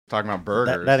talking about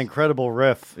burgers. That incredible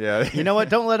riff. Yeah. You know what?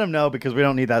 Don't let them know because we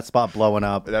don't need that spot blowing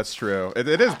up. That's true. It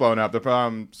is blown up. The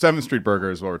 7th Street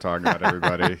Burger is what we're talking about,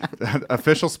 everybody.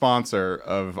 Official sponsor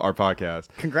of our podcast.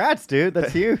 Congrats, dude.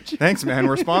 That's huge. Thanks, man.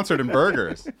 We're sponsored in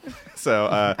burgers. So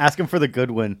ask him for the good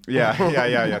one.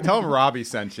 Yeah. Tell him Robbie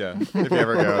sent you if you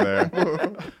ever go there.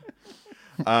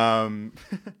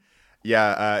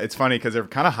 It's funny because they're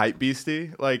kind of hype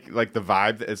beasty. Like the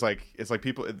vibe is like it's like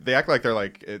people they act like they're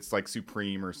like it's like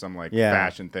Supreme or some like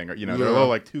fashion thing, or they're a little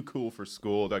like too cool for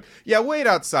school. They're like, wait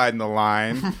outside in the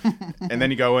line, and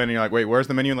then you go in and you're like, wait, where's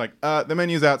the menu? And like, the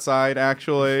menu's outside.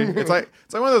 Actually, it's like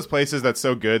one of those places that's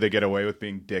so good they get away with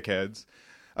being dickheads.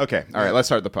 Okay, all right, let's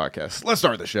start the podcast. Let's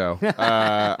start the show.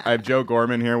 I have Joe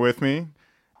Gorman here with me,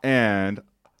 and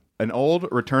an old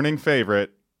returning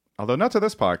favorite, although not to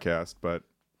this podcast, but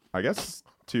I guess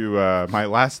to my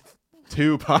last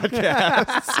 2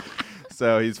 podcasts.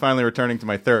 So he's finally returning to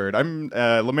my 3rd. I'm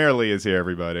LeMaire Lee is here,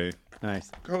 everybody.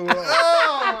 Nice. Oh my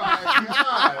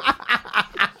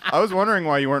god! I was wondering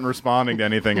why you weren't responding to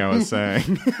anything I was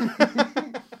saying.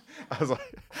 I was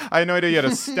like, I had no idea you had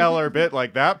a stellar bit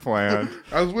like that planned.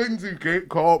 I was waiting till you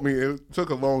called me. It took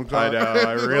a long time. I know.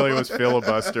 I really was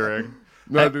filibustering.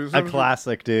 No, dude, a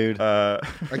classic, dude. I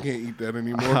can't eat that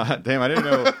anymore. Damn, I didn't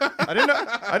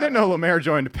know LeMaire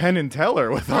joined Penn and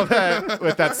Teller with all that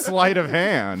with that sleight of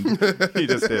hand. He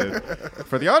just did.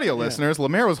 For the audio listeners,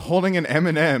 LeMaire was holding an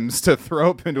M&M's to throw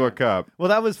up into a cup. Well,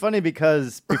 that was funny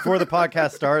because before the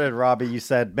podcast started, Robbie, you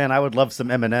said, "Man, I would love some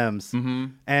M&M's,"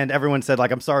 and everyone said,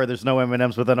 "Like, I'm sorry, there's no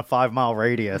M&M's within a 5-mile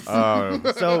radius." Oh,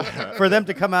 so for them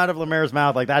to come out of LeMaire's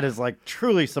mouth like that is like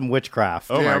truly some witchcraft.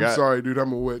 Oh my God. I'm sorry, dude.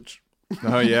 I'm a witch.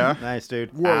 Oh yeah, nice,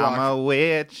 dude. Warlock. I'm a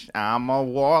witch. I'm a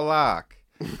warlock.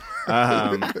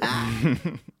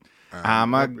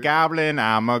 I'm a goblin.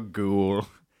 I'm a ghoul.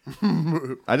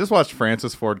 I just watched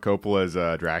Francis Ford Coppola's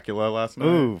Dracula last night.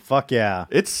 Ooh, fuck yeah!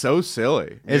 It's so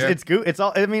silly. It's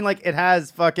all. I mean, like it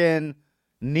has fucking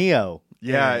Neo.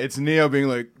 Yeah, it's Neo being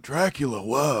like Dracula.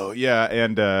 Whoa, yeah,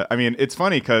 and I mean, it's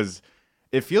funny because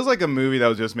it feels like a movie that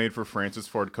was just made for Francis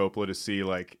Ford Coppola to see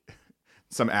like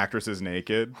some actresses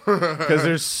naked because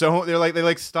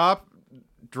they stop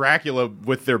Dracula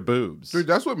with their boobs. Dude,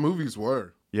 that's what movies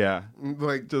were. Yeah,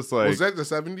 Like, just like was that the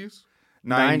 70s?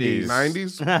 90s.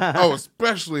 90s? Oh,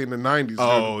 especially in the 90s.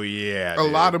 Oh yeah, a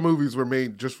lot of movies were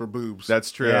made just for boobs.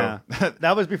 That's true. Yeah.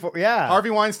 That was before. Yeah, Harvey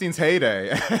Weinstein's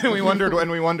heyday, and we wondered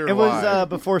It why. was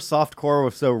before softcore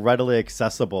was so readily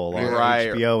accessible on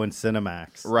HBO and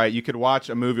Cinemax. Right, you could watch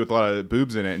a movie with a lot of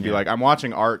boobs in it and be like, "I'm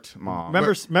watching art, Mom."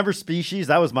 Remember Species?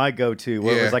 That was my go-to.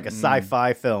 Where it was like a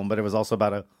sci-fi film, but it was also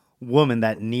about a woman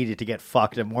that needed to get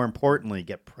fucked and, more importantly,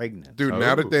 get pregnant. Dude,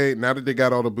 now that they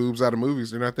got all the boobs out of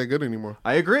movies, they're not that good anymore.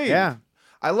 I agree. Yeah.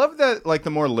 I love that, like, the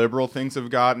more liberal things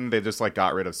have gotten, they just, like,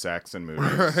 got rid of sex in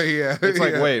movies. Yeah. It's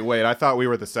like, wait, I thought we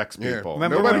were the sex people.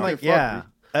 Remember Nobody when, can fuck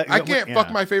me. I can't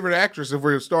fuck my favorite actress if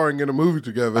we're starring in a movie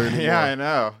together anymore. Yeah, I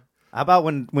know. How about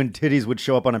when titties would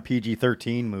show up on a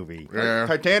PG-13 movie? Yeah.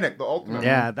 Titanic, the ultimate.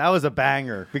 Yeah, that was a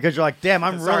banger because you're like, damn,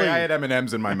 Sorry, I had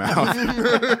M&M's in my mouth.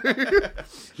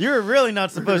 You're really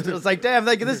not supposed to. It's like, damn,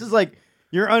 like this is like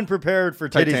you're unprepared for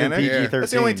titties in Titanic? PG-13.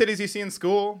 That's the only titties you see in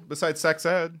school besides sex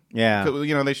ed. Yeah.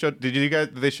 You know,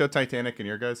 did they show Titanic in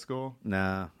your guys' school?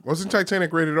 Nah. Wasn't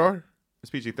Titanic rated R? It's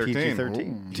PG-13.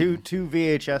 PG-13. Two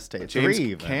VHS tapes. James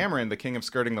Three, even. Cameron, the king of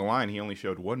skirting the line, he only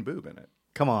showed one boob in it.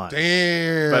 Come on.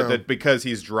 Damn. But because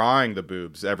he's drawing the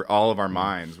boobs, all of our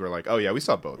minds were like, oh yeah, we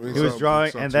saw both. He was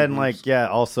drawing, and then like, yeah,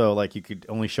 also like you could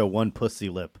only show one pussy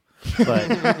lip,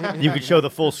 but you could show the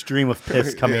full stream of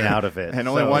piss coming out of it, and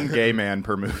only one gay man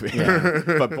per movie. Yeah.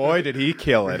 But boy, did he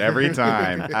kill it every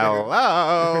time.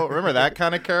 Hello, remember that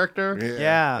kind of character?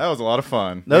 Yeah, that was a lot of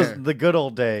fun. The good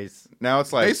old days. Now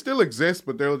it's like they still exist,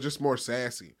 but they're just more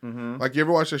sassy. Mm-hmm. Like, you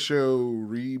ever watch the show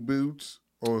Reboots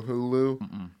on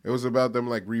Hulu? It was about them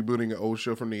like rebooting an old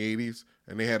show from the 80s,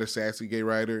 and they had a sassy gay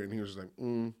writer, and he was like,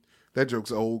 that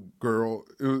joke's old girl.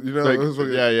 You know, like, it was like,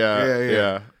 yeah.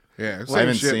 Yeah, I haven't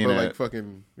same shit, seen but it. like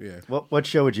fucking, yeah. What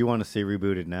show would you want to see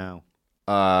rebooted now?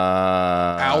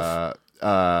 Alf.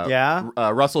 Yeah,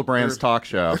 Russell Brand's talk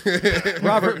show.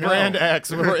 Robert Brand X,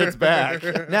 it's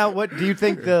back. Now, what do you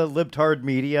think the libtard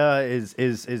media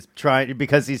is trying,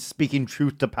 because he's speaking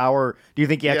truth to power? Do you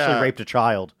think he actually raped a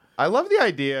child? I love the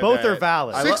idea. Both that- are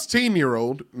valid.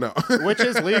 16-year-old. No. which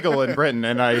is legal in Britain,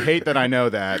 and I hate that I know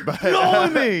that. But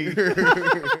Blimey!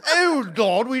 oh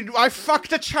Lord, I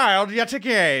fucked a child yet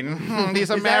again. These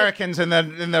Americans and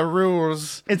the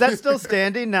rules. Is that still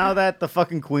standing now that the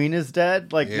fucking queen is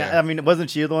dead? Like, Yeah. I mean, wasn't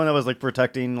she the one that was like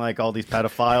protecting like all these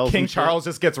pedophiles? King and shit? Charles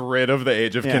just gets rid of the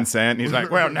age of Yeah. consent. He's like,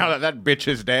 well, now that bitch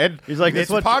is dead, He's like, it's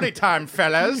 "That's what- party time,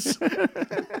 fellas. Grab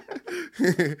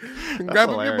up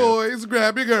your hilarious. boys,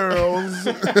 grab your girls.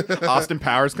 Austin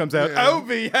Powers comes out. Oh,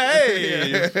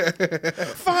 behave!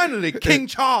 Finally, King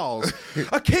Charles,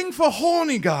 a king for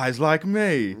horny guys like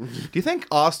me. Do you think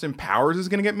Austin Powers is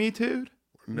gonna get Me Too'd?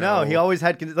 No, he always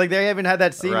had like they even had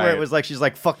that scene where Right. it was like she's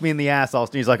like fuck me in the ass,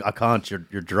 Austin. He's like I can't. You're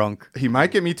drunk. He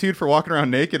might get Me Too'd for walking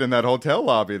around naked in that hotel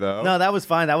lobby, though. No, that was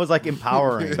fine. That was like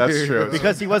empowering. That's true.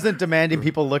 Because he wasn't demanding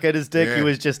people look at his dick. He Yeah.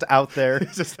 was just out there.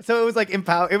 So it was like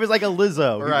It was like a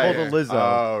Lizzo. He Right. pulled a Lizzo.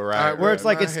 Oh, right. Where it's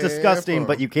like My it's hair disgusting, for-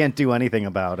 but you can't do anything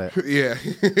about it. Yeah.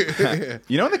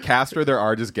 You know, in the Castro, there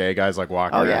are just gay guys like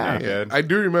walking Oh, around yeah. naked. I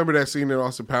do remember that scene in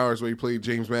Austin Powers where he played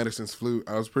James Madison's flute.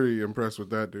 I was pretty impressed with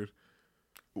that, dude.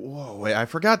 Whoa, wait, I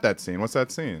forgot that scene. What's that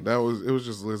scene? It was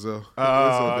just Lizzo. Oh,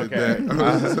 Lizzo did okay.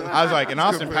 that. I was like, an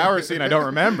Austin Powers scene I don't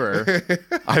remember.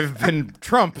 I've been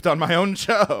trumped on my own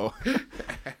show.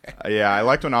 Yeah, I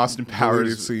liked when Austin Deleted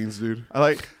Powers... scenes, dude. I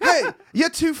like, hey, you're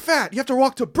too fat. You have to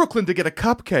walk to Brooklyn to get a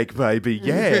cupcake, baby.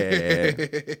 Yeah.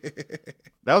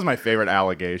 That was my favorite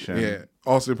allegation. Yeah,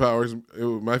 Austin Powers.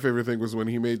 My favorite thing was when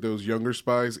he made those younger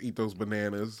spies eat those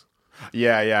bananas.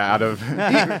 Yeah, out of...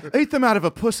 eat them out of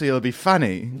a pussy, it'll be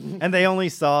funny. And they only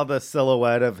saw the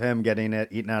silhouette of him getting it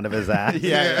eaten out of his ass.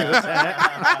 Yeah.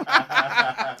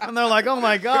 And they're like, oh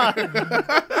my God.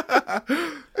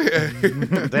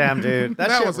 Damn, dude.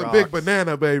 That shit was a rocks. big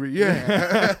banana, baby.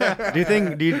 Yeah. Do you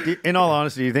think, in all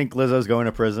honesty, do you think Lizzo's going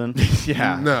to prison?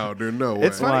 Yeah. No, dude, no way.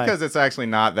 It's funny Why? because it's actually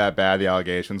not that bad, the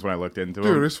allegations, when I looked into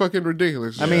Dude, them. it's fucking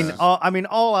ridiculous. I mean,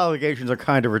 all allegations are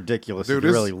kind of ridiculous Dude, if you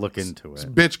this- really look into it's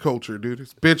it. bitch culture, dude.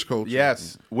 It's bitch culture.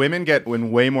 Yes, women get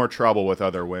in way more trouble with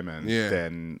other women Yeah.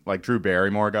 than like Drew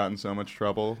Barrymore got in so much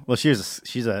trouble. Well, she's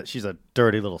a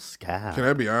dirty little scab. Can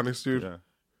I be honest, dude? Yeah.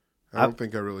 I don't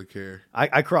think I really care. I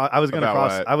was gonna About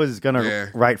cross. what? I was gonna Yeah.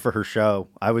 write for her show.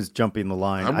 I was jumping the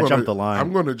line. I jumped the line.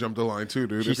 I'm going to jump the line too,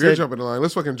 dude. She If you're said- jumping the line,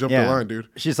 let's fucking jump Yeah. the line, dude.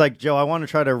 She's like, Joe, I want to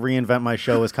try to reinvent my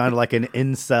show as kind of like an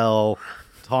incel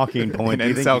talking point. An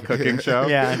Do you incel think- cooking show.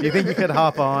 Yeah. Do you think you could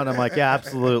hop on? I'm like, yeah,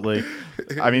 absolutely.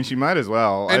 I mean, she might as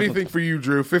well. Anything for you,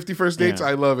 Drew. 50 First Dates, Yeah.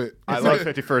 I love it. I love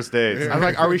 51st Dates. I'm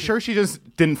like, are we sure she just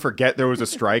didn't forget there was a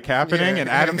strike happening and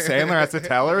Adam Sandler has to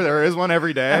tell her there is one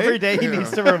every day? Every day he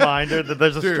needs to remind her that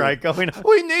there's a Dude. strike going on.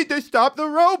 We need to stop the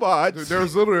robots. There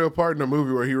was literally a part in the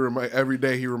movie where every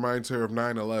day he reminds her of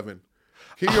 9/11.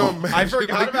 Can you imagine? I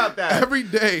forgot about that. Every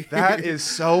day. That is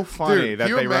so funny Dude, that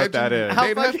can they you wrote that imagine? in. How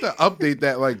They'd have to update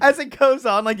that like As it goes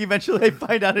on, like eventually they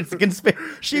find out it's a conspiracy.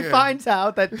 She finds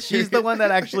out that she's the one that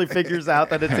actually figures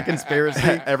out that it's a conspiracy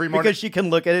Every morning- because she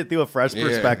can look at it through a fresh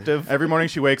perspective. Every morning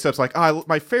she wakes up, it's like,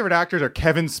 my favorite actors are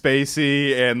Kevin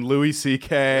Spacey and Louis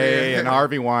C.K. and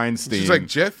Harvey Weinstein. she's like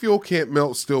jet fuel can't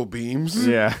melt steel beams.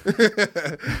 yeah.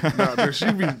 No,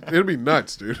 dude, it'd be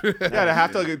nuts, dude. Yeah, to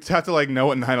have to like know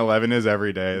what 9/11 is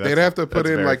every day. They'd have to put that's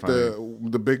in very like funny.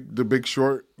 the big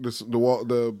short,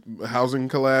 the housing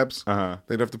collapse. Uh-huh.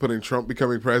 They'd have to put in Trump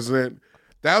becoming president.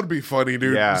 That would be funny,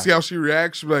 dude. Yeah. See how she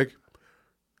reacts? She'd be like,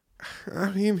 I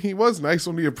mean, he was nice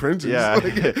on The Apprentice. Yeah.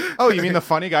 Like, Oh, you mean the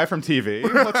funny guy from TV?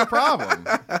 What's the problem?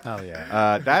 Oh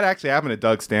yeah. That actually happened to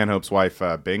Doug Stanhope's wife,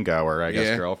 Bingo, or I guess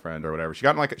Yeah. girlfriend or whatever. She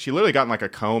literally got in like a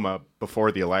coma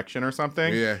before the election or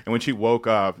something. Yeah. And when she woke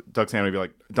up, Doug Stanhope would be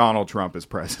like, Donald Trump is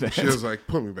president. she was like,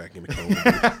 put me back in the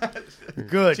coma.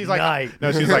 Good She's like, night.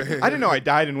 no, she's like, I didn't know I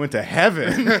died and went to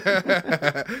heaven.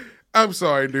 I'm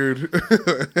sorry, dude.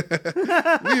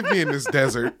 Leave me in this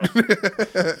desert.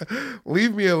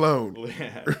 Leave me alone.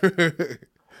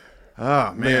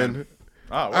 Oh Man,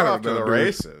 Oh, we're I don't off to know, the dude.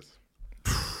 races.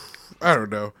 I don't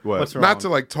know. What? What's wrong? Not to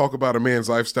like talk about a man's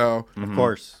lifestyle, Of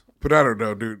course. but I don't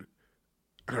know, dude.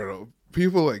 I don't know.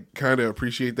 People like kind of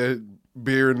appreciate that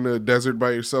beer in the desert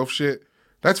by yourself shit.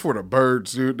 That's for the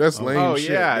birds, dude. That's lame Oh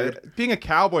shit. yeah, Dude. being a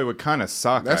cowboy would kind of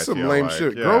suck. That's I some feel lame like.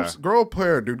 shit. Yeah. Grow a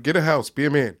pair, dude. Get a house. Be a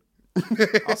man.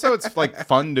 Also, it's like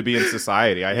fun to be in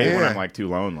society. I hate when Yeah. I'm like too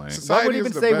lonely. I Society would is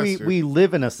even the say best, dude. we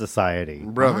live in a society.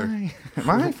 brother.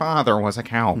 My father was a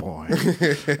cowboy.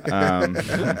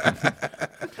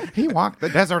 He walked the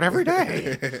desert every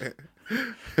day.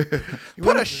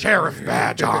 Put a sheriff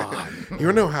badge on. You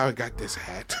don't know how I got this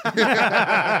hat.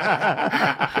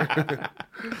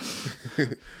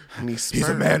 And He's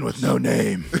a man with no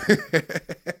name.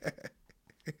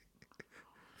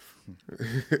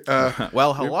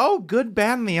 Well, hello, good,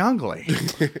 bad, and the ugly.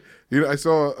 I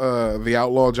saw the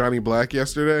Outlaw Johnny Black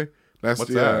yesterday. What's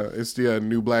that? It's the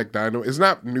New Black Dynamite. It's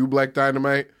not New Black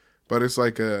Dynamite, but it's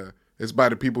like it's by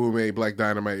the people who made Black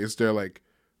Dynamite. It's their like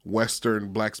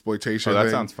Western blaxploitation. Oh, that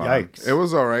thing. sounds fun. Yikes. It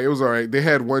was all right. They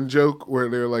had one joke where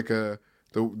they're like the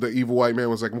evil white man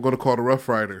was like, I'm going to call the Rough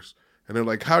Riders. And they're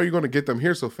like, how are you going to get them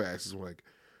here so fast? It's like,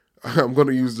 I'm going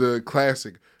to use the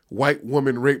classic white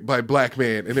woman raped by black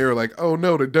man. And they were like, oh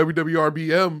no, the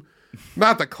WWRBM,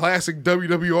 not the classic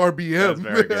WWRBM. That's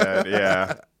very good.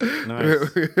 Yeah. Nice.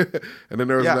 And then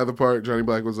there was another part. Johnny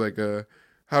Black was like,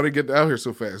 how'd he get out here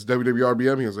so fast?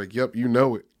 WWRBM. He was like, yep, you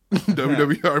know it.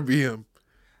 WWRBM.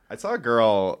 I saw a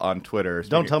girl on Twitter.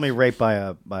 Don't tell me raped by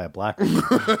a black woman.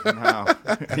 No.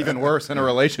 Even worse, in a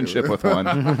relationship with one.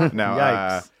 No,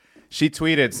 Yikes. she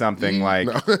tweeted something like,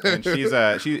 and she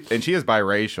is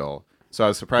biracial, so I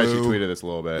was surprised she tweeted this a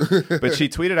little bit. But she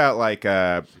tweeted out like,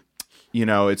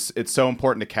 it's so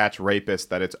important to catch rapists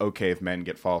that it's okay if men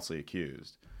get falsely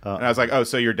accused. And I was like, oh,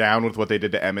 so you're down with what they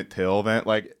did to Emmett Till then?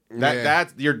 Like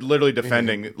that's you're literally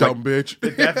defending Dumb bitch. The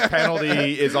death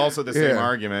penalty is also the same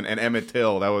argument, and Emmett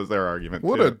Till, that was their argument.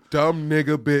 What too. a dumb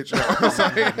nigga bitch.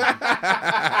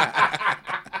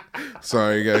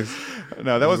 Sorry, guys.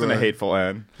 No, that wasn't a hateful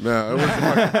end. No, it was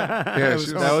yeah,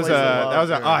 That was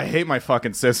a I hate my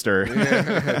fucking sister.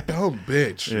 dumb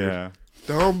bitch. Yeah.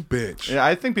 Dumb bitch. Yeah,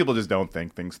 I think people just don't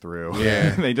think things through.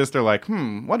 Yeah. They just are like,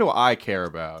 what do I care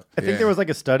about? I think there was like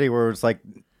a study where it's like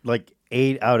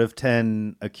 8 out of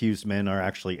 10 accused men are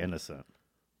actually innocent.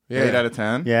 Yeah. 8 out of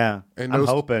 10? Yeah, And I'm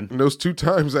hoping. And those 2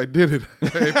 times I did it,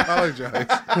 I apologize.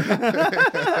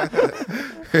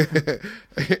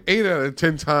 8 out of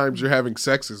 10 times you're having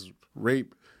sex is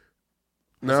rape.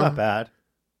 No, It's not bad.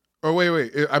 Oh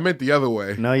wait, I meant the other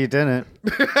way. No, you didn't.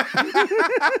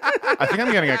 I think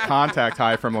I'm getting a contact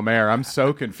high from LeMaire. I'm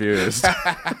so confused.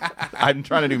 I'm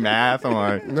trying to do math. I'm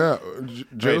like, No,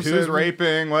 Joe wait, said who's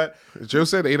raping? What? Joe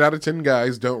said 8 out of 10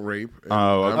 guys don't rape. And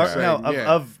Oh, I'm okay. saying,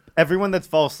 Of everyone that's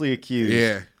falsely accused.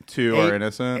 yeah. 2 are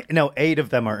innocent? No, 8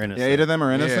 of them are innocent. Yeah, 8 of them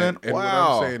are innocent? Yeah. And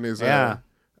Wow. what I'm saying is, Yeah.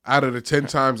 out of the 10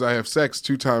 times I have sex,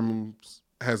 2 times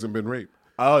hasn't been rape.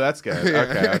 Oh, that's good.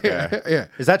 Okay. Yeah,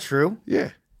 Is that true? yeah.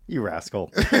 You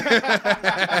rascal.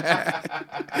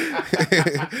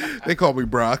 They call me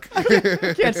Brock.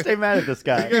 Can't stay mad at this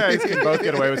guy. You guys can both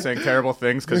get away with saying terrible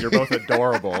things because you're both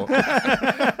adorable.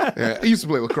 Yeah, I used to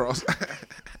play lacrosse.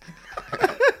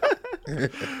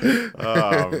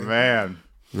 Oh, man.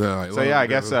 No, So yeah, I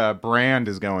guess brand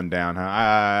is going down,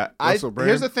 huh? Also brand?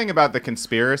 Here's the thing about the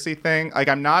conspiracy thing. Like,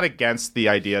 I'm not against the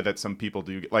idea that some people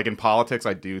do. Like in politics,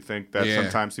 I do think that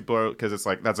sometimes people are, because it's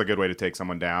like that's a good way to take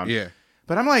someone down. Yeah.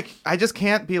 But I'm like, I just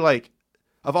can't be like,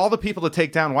 of all the people to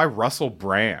take down, why Russell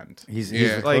Brand? He's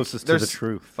Yeah. the Like, closest to the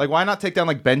truth. Like, why not take down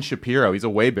like Ben Shapiro? He's a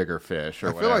way bigger fish.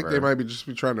 Or I feel like they whatever. might just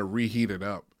be trying to reheat it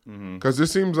up because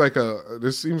this seems like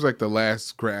the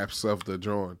last grasp of the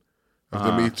drawing of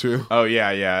the Me Too. Oh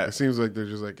yeah. It seems like they're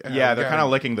just like Yeah, they're kind of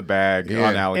licking the bag Yeah.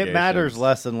 on allegations. It matters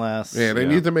less and less. yeah. They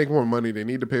need to make more money. They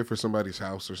need to pay for somebody's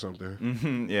house or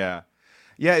something. Yeah.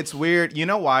 Yeah, it's weird. You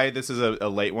know why this is a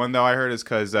late one though? I heard is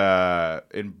because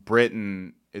in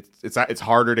Britain it's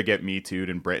harder to get Me Too'd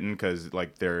in Britain because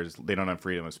like they don't have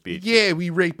freedom of speech. Yeah, we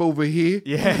rape over here.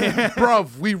 Yeah.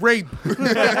 Bruv, we rape.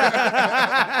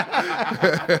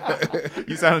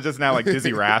 You sounded just now like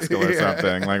Dizzy Rascal or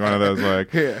something, like one of those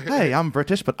like, hey, I'm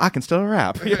British, but I can still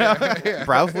rap. You know?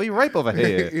 Bruv, we rape over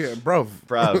here. Yeah, bruv.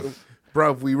 Bruv.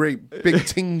 Bruv, we rape big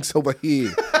things over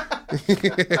here.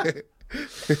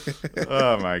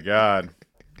 Oh my god.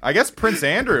 I guess Prince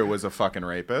Andrew was a fucking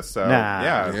rapist. So Nah.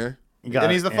 yeah. Yeah.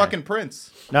 And he's the fucking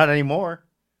prince. Not anymore.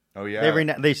 Oh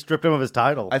yeah. They stripped him of his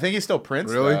title. I think he's still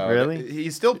prince. Really? though. Really?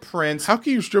 He's still prince. How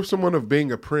can you strip someone of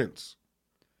being a prince?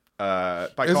 By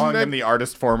Isn't calling that- him the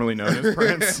artist formerly known as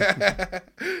Prince.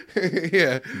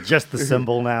 Yeah. Just the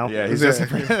symbol now. Yeah, he's just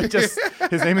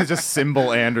his name is just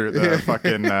Symbol Andrew, the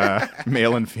fucking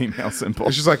male and female symbol.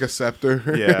 It's just like a scepter.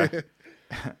 Yeah.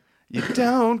 You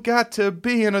don't got to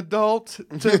be an adult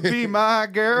to be my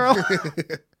girl.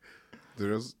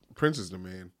 Prince is the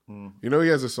man. You know he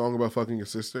has a song about fucking his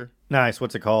sister? Nice.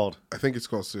 What's it called? I think it's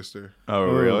called Sister. Oh,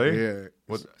 really? Yeah.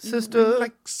 What? Sister.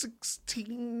 Like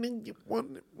 16 and you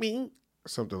wanted me?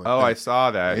 Something like Oh, that. I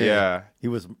saw that. Yeah. He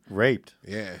was raped.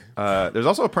 Yeah. There's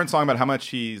also a Prince song about how much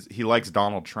he likes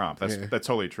Donald Trump. That's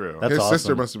totally true. That's His sister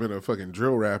awesome. must have been a fucking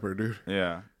drill rapper, dude.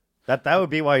 Yeah. That would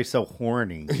be why he's so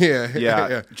horny.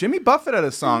 Yeah. Jimmy Buffett had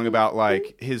a song about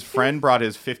like his friend brought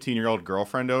his 15-year-old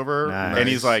girlfriend over, Nice. and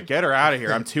he's like, "Get her out of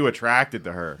here! I'm too attracted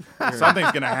to her.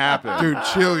 Something's gonna happen." Dude,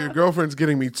 chill. Your girlfriend's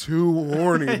getting me too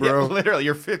horny, bro. Yeah, literally,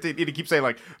 you're 15. You keep saying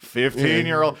like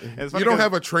 15-year-old. You don't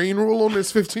have a train rule on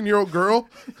this 15-year-old girl?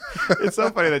 It's so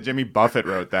funny that Jimmy Buffett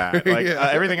wrote that. Like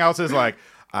everything else is like,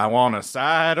 "I want a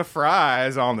side of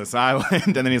fries on this island,"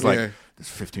 and then he's like, "This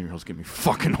 15-year-old's getting me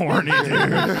fucking horny,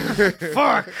 dude.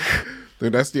 Fuck."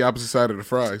 Dude, that's the opposite side of the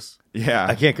fries. Yeah,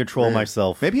 I can't control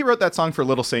myself. maybe he wrote that song for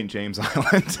Little St. James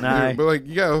Island. Nah. Dude, but like,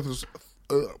 you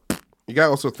gotta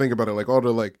also think about it. Like all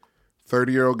the like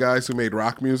 30-year-old guys who made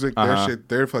rock music,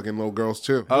 they're fucking little girls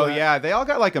too. Oh yeah, they all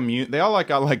got like they all like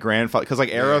got like grandfather because like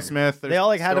Aerosmith. They all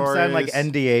like had him sign like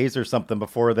stories. NDAs or something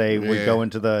before they would go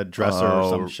into the dresser or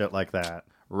some shit like that.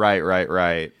 Right.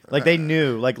 Like they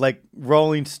knew, like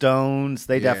Rolling Stones,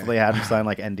 they definitely had him sign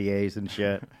like NDAs and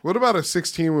shit. What about a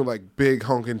 16 with like big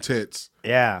honking tits?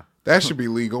 Yeah. That should be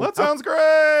legal. That sounds great.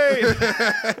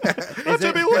 That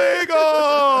should be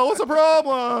legal. What's the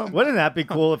problem? Wouldn't that be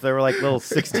cool if there were like little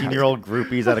 16-year-old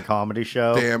groupies at a comedy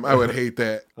show? Damn, I would hate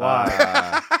that.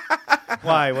 Why?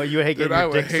 Why? Well, you would hate getting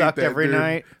your dick sucked every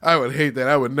night? I would hate that.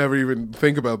 I would never even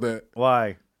think about that.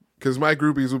 Why? Because my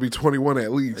groupies would be 21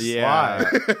 at least. Yeah.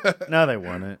 Why? No, they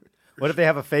wouldn't. What if they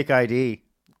have a fake ID?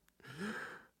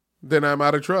 Then I'm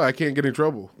out of trouble. I can't get in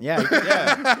trouble.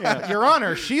 Yeah. Your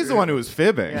Honor, she's the one who was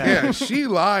fibbing. Yeah, she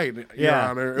lied, Your Yeah.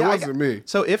 Honor. It wasn't me.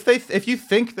 So if you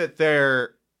think that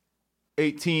they're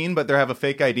 18 but they have a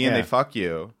fake ID and they fuck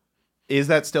you, is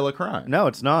that still a crime? No,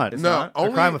 it's not. It's No, a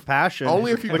crime of passion.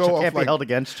 only if you which go can't off, be like- held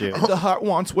against you. The heart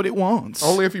wants what it wants.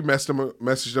 Only if you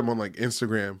message them on like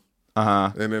Instagram.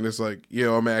 Uh-huh. And then it's like,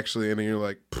 yo, I'm actually, and then you're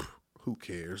like, who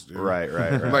cares, dude? Right.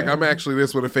 Like, I'm actually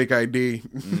this with a fake ID.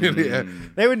 Yeah.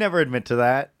 They would never admit to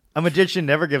that. A magician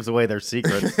never gives away their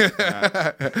secrets. Dude,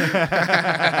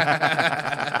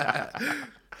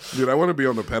 I want to be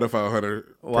on the pedophile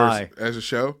hunter Why? as a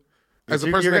show. As a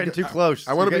You're person, getting too close.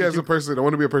 I want to You're be getting as a person. I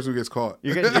want to be a person who gets caught.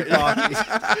 You're getting too cocky.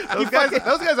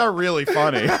 Those guys are really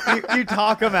funny. You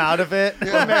talk them out of it.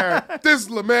 LeMaire, this is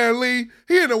LeMaire Lee.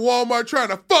 He in a Walmart trying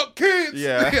to fuck kids.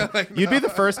 Yeah. Like, You'd be the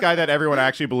first guy that everyone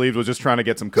actually believed was just trying to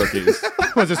get some cookies.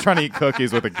 Was just trying to eat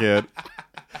cookies with a kid.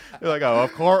 You're like, oh,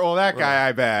 of course. Well, that guy,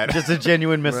 I bet. Just a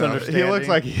genuine misunderstanding. He looks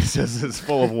like he's just is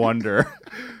full of wonder.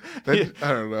 I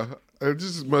don't know. It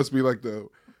just must be like the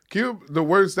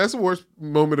worst. That's the worst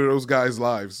moment of those guys'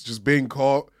 lives. Just being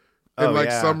caught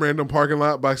in some random parking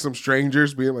lot by some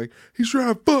strangers, being like, "He's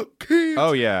trying to fuck kids."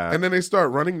 Oh yeah. And then they start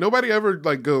running. Nobody ever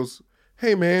like goes,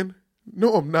 "Hey man,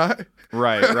 no, I'm not."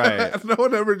 Right. No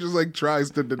one ever just like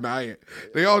tries to deny it.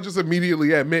 They all just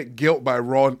immediately admit guilt by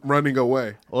running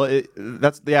away. Well,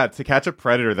 to catch a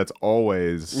predator, that's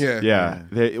always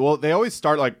They always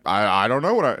start like I don't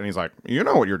know and he's like, you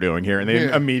know what you're doing here, and they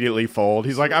immediately fold.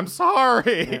 He's like, I'm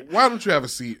sorry. Why don't you have a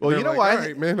seat? Well, you know why? All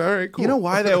right, man. All right, cool. You know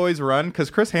why they always run? Because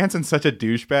Chris Hansen's such a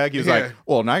douchebag. He's like,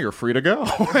 well, now you're free to go.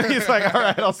 He's like, all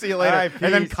right, I'll see you later. Right,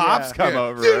 and then peace, cops come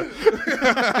over. You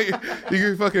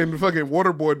get fucking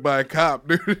waterboarded by a cop,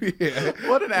 dude. Yeah.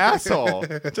 What an asshole.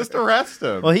 Just arrest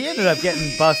him. Well, he ended up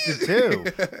getting busted too.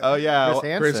 Oh, yeah.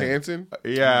 Chris Hansen?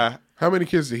 Yeah. How many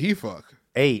kids did he fuck?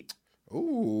 8.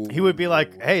 Ooh. He would be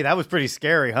like, "Hey, that was pretty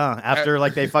scary, huh?" After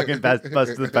like they fucking busted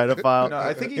the pedophile. No,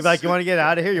 I think he'd be like, "You want to get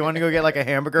out of here? You want to go get like a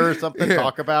hamburger or something? Yeah.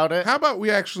 Talk about it." How about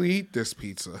we actually eat this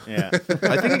pizza? Yeah.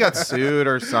 I think he got sued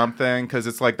or something because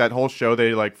it's like that whole show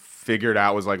they like figured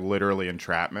out was like literally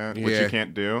entrapment, which you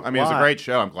can't do. I mean, it was a Why? great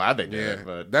show. I'm glad they did it,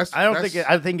 but I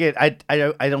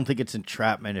don't think it's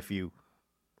entrapment if you.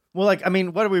 Well, like, I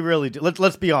mean, what do we really do?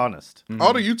 Let's be honest.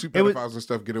 All the YouTube pedophiles and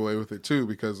stuff get away with it too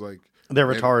because like They're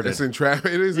retarded. It's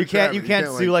entrapment. It is. You can't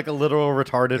sue like a literal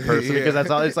retarded person because that's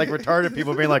all. It's like retarded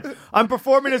people being like, "I'm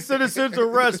performing a citizen's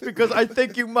arrest because I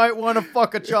think you might want to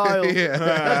fuck a child." Yeah.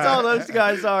 That's all those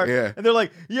guys are. Yeah. And they're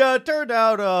like, "Yeah, it turned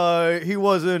out he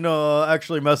wasn't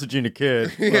actually messaging a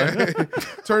kid." Yeah.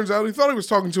 Turns out he thought he was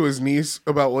talking to his niece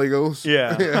about Legos.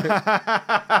 Yeah.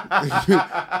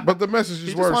 But the messages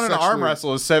He were just wanted to sexually- arm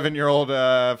wrestle his 7-year-old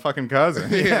fucking cousin.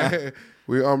 Yeah.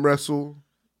 We arm wrestle.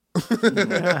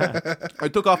 I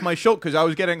took off my shirt because I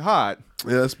was getting hot.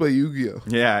 Yeah, let's play Yu-Gi-Oh.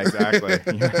 Yeah, exactly.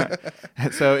 Yeah.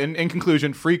 So, in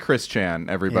conclusion, free Chris Chan,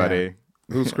 everybody.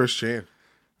 Who's Chris Chan?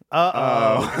 Here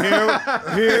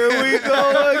we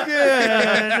go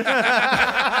again.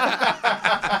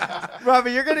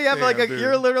 Robbie, you're gonna have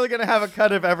you're literally gonna have a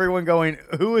cut of everyone going,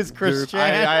 "Who is Chris Dude,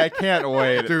 Chan?" I can't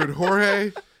wait. Dude,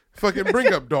 Jorge Fucking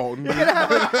bring up Dalton. Dude.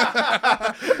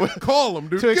 Call him,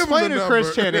 dude. To Give explain him who the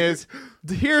Chris number. Chan is,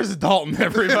 here's Dalton,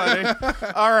 everybody.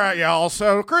 All right, y'all.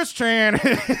 So Chris Chan.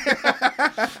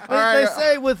 They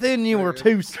say within you are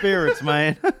two spirits,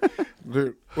 man.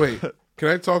 Dude, wait, can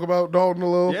I talk about Dalton a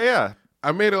little? Yeah.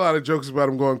 I made a lot of jokes about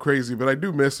him going crazy, but I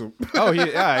do miss him. Oh, it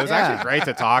was actually great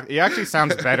to talk. He actually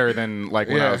sounds better than like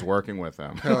when I was working with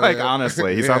him. Like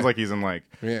honestly, he sounds like he's in like.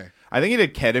 Yeah. I think he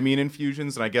did ketamine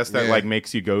infusions, and I guess that like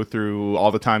makes you go through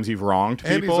all the times you've wronged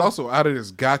people. And he's also out of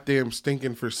this goddamn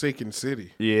stinking Forsaken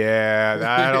City. Yeah,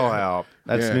 that'll help.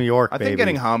 That's New York, I baby. think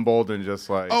getting humbled and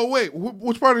just like. Oh wait,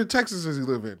 which part of Texas does he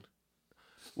live in?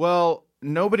 Well,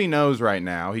 nobody knows right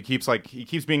now. He keeps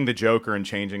being the Joker and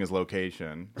changing his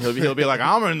location. He'll be like,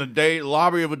 I'm in the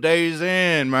lobby of a Days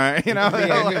Inn, man. You know,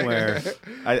 anywhere.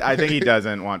 I think he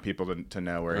doesn't want people to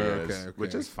know where he is, Okay.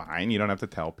 which is fine. You don't have to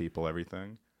tell people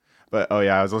everything. But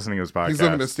I was listening to his podcast. He's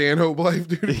living the Stanhope life,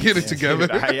 dude. Get it together.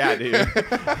 Dude,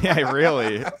 yeah,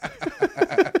 really.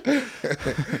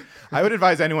 I would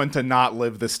advise anyone to not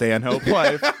live the Stanhope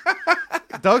life.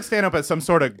 Doug Stanhope has some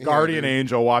sort of guardian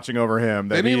angel watching over him.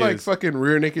 Didn't he like fucking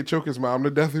rear naked choke his mom to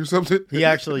death or something? He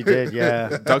actually did,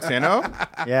 yeah. Doug Stanhope?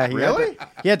 Yeah,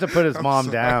 he had to put his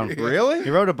mom down. Really? He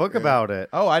wrote a book about it.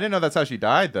 Oh, I didn't know that's how she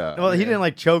died, though. Well, he didn't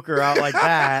like choke her out like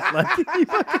that.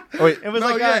 Like it was No,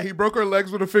 like yeah, he broke her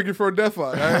legs with a figure four death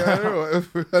lock. I know.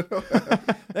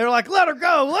 they were like, let her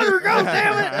go,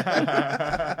 damn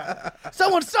it.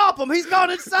 Someone stop him, he's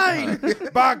gone insane.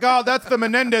 By God, that's the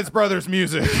Menendez brothers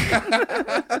music.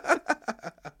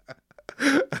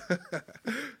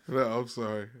 No, I'm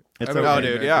sorry. It's I don't okay. No, mean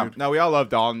dude, that, yeah. No, we all love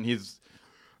Dalton.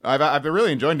 I've been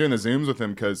really enjoying doing the Zooms with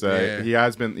him because he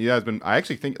has been. I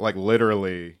actually think like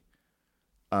literally,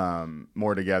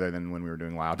 more together than when we were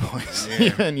doing Loud Boys.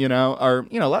 Even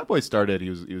Loud Boys started. He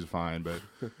was fine, but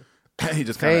he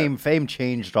just Fame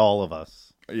changed all of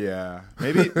us. Yeah,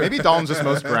 maybe Dalton's just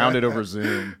most grounded over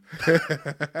Zoom.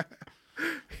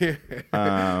 He's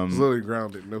literally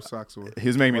grounded, no socks on. He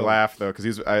was making me laugh though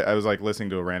because I was like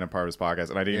listening to a random part of his podcast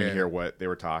and I didn't even hear what they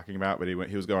were talking about, but he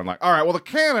was going like, all right, well the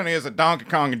canon is that Donkey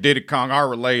Kong and Diddy Kong are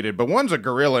related, but one's a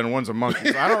gorilla and one's a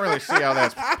monkey, so I don't really see how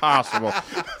that's possible.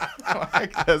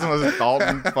 Like this was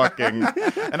Dalton fucking,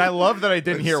 and I love that I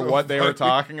didn't hear what they were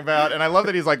talking about, and I love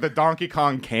that he's like the Donkey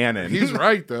Kong canon. He's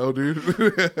right though, dude.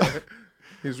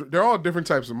 They're all different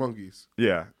types of monkeys.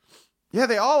 Yeah,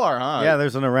 they all are, huh? Yeah,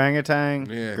 there's an orangutan,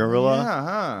 gorilla,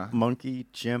 Yeah, monkey,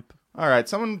 chimp. All right,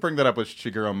 someone bring that up with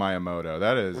Shigeru Miyamoto.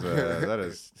 That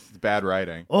is bad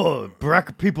writing. Oh,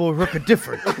 black people look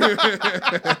different.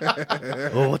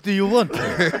 Oh, what do you want?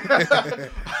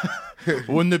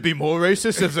 Wouldn't it be more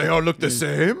racist if they all look the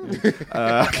same?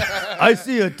 I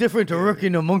see a different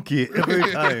looking monkey every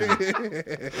time.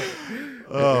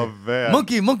 Oh man!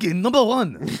 Monkey, number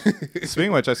one. Speaking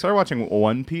of which, I started watching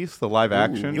One Piece, the live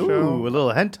action Ooh, show a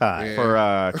little hentai. for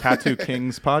Katu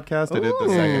King's podcast. I did the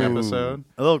second episode.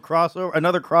 A little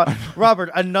crossover, Robert,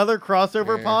 another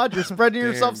crossover pod. You're spreading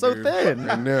yourself so dude. thin.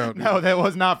 I know, dude. No, that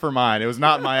was not for mine. It was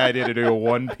not my idea to do a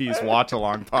One Piece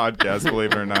watch-along podcast,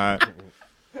 believe it or not.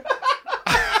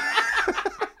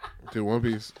 Dude, One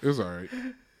Piece, it was all right.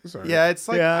 It's all right. Yeah, it's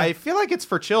like I feel like it's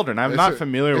for children. I'm not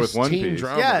familiar with One teen Piece.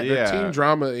 Drama. Yeah. They're teen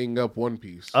drama-ing up One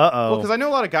Piece. Uh-oh. Well, because I know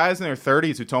a lot of guys in their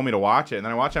 30s who told me to watch it, and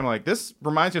then I watch it, I'm like, this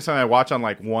reminds me of something I watch on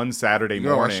like one Saturday You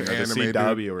gotta watch morning the or the anime,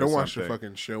 CW dude. or Don't something. watch the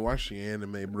fucking show. Watch the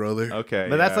anime, brother. Okay,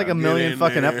 But that's like a million in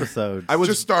fucking there. episodes. I was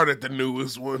Just start at the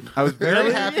newest one. I was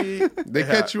very happy. They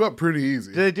catch you up pretty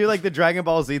easy. Do they do like the Dragon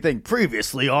Ball Z thing?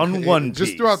 Previously on One Piece.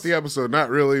 Just throughout the episode. Not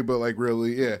really, but like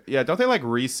really, yeah. Yeah, don't they like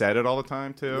reset it all the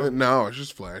time too? No, it's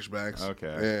just flashbacks. Okay.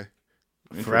 Yeah.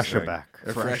 Fresher Interesting. back.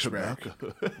 A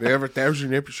flashback. They have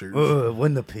 1,000 episodes.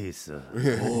 One Piece.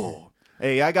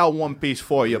 Hey, I got One Piece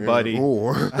for you, buddy.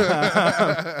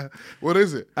 Oh. What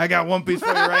is it? I got One Piece for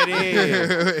you right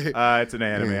here. It's an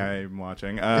anime I'm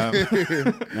watching.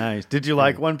 Nice. Did you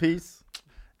like One Piece?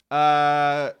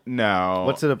 No.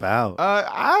 What's it about?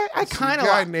 I kind A of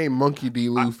guy named Monkey D.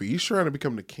 Luffy. He's trying to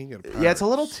become the king of the pirates. Yeah, it's a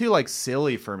little too like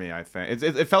silly for me. I think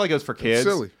it felt like it was for kids. It's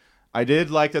silly. I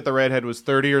did like that the redhead was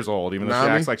 30 years old, even though she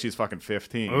Nami? acts like she's fucking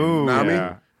 15. Ooh. Nami?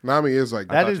 Yeah. Nami is like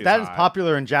That thought is she was that is hot.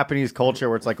 popular in Japanese culture,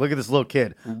 where it's like, look at this little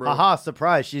kid. Haha,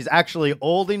 surprise! She's actually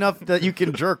old enough that you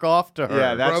can jerk off to her.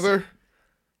 Yeah, that's brother.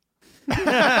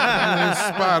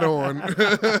 Spot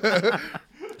on.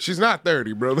 She's not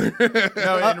 30, brother.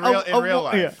 no in real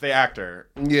life. yeah. The actor.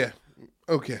 Yeah.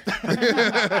 Okay.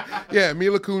 Yeah,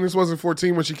 Mila Kunis wasn't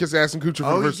 14 when she kissed Ashton Kutcher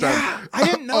for the first time. I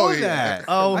didn't know Oh, yeah. that.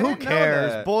 Oh, I who didn't know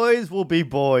cares? that. Boys will be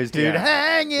boys, dude. Yeah.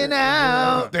 Hanging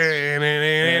out,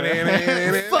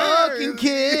 fucking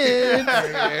kid.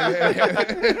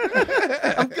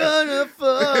 I'm gonna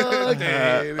fuck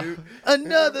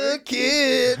another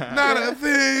kid, Not a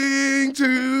thing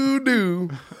to do.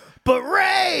 but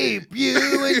rape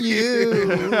you and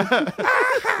you.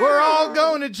 We're all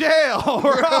going to jail.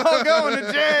 We're all going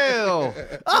to jail.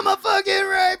 I'm a fucking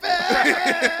rapist.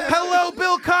 Hello,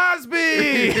 Bill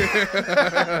Cosby.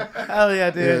 Hell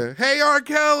yeah, dude. Hey, R.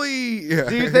 Kelly. Yeah.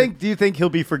 Do you think he'll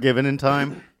be forgiven in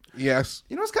time? Yes.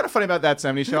 You know what's kind of funny about that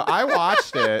 70s show? I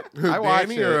watched it. I watched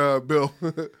Danny it. or Bill?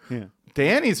 Yeah.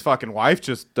 Danny's fucking wife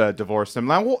just divorced him.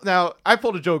 Now, I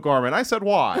pulled a Joe Gorman. I said,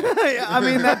 why? I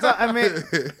mean,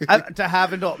 to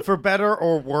have it for better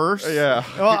or worse. Yeah.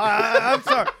 Well, I'm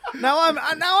sorry. Now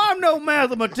I'm no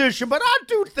mathematician, but I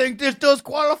do think this does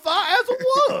qualify as a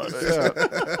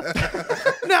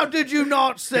worse. Now, did you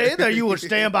not say that you would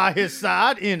stand by his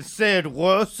side in said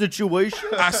worse situation?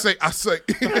 I say.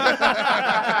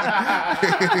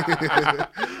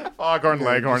 Foghorn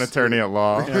Leghorn, attorney at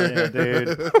law. Yeah,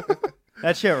 dude.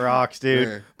 That shit rocks, dude.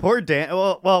 Yeah. Poor Dan.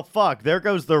 Well, fuck. There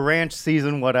goes the ranch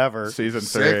season, whatever. Season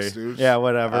 3. 6, dude. Yeah,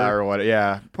 whatever. Or what?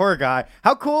 Yeah. Poor guy.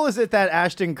 How cool is it that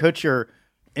Ashton Kutcher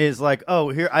is like, oh,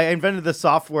 here, I invented the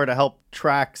software to help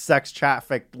track sex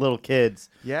trafficked little kids.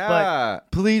 Yeah.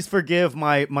 But please forgive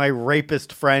my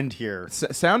rapist friend here.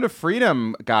 Sound of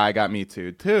Freedom guy got me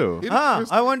too.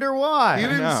 I wonder why. He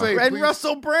didn't know. say. And please.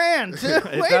 Russell Brand, too.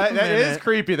 Wait That a is minute.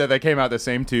 creepy that they came out the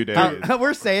same 2 days.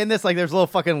 We're saying this like there's little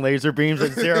fucking laser beams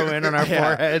that zero in on our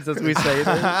foreheads as we say this.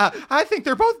 I think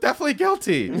they're both definitely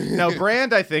guilty. No,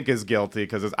 Brand I think is guilty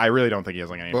because I really don't think he has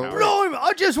like any power. No,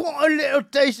 I just want a little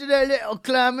taste of that little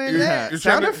climbing Yeah. You're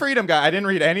Sound trying of to- Freedom guy. I didn't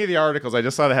read any of the articles. I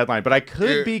just saw the headline, but I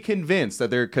could be convinced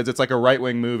that they're because it's like a right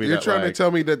wing movie. You're that, trying to like,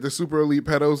 tell me that the super elite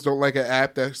pedos don't like an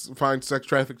app that finds sex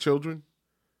trafficked children?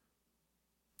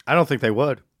 I don't think they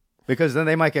would, because then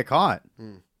they might get caught.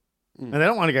 And they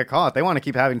don't want to get caught. They want to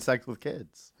keep having sex with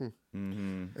kids.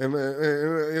 And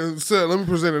sir, let me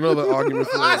present another argument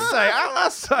for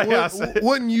you.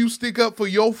 Wouldn't you stick up for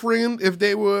your friend if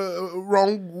they were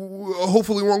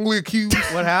hopefully wrongly accused?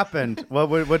 What happened?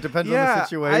 What depends on the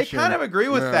situation. I kind of agree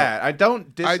with that. I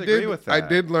don't disagree with that. I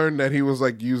did learn that he was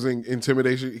like using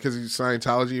intimidation because he's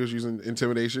Scientology. He was using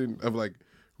intimidation of like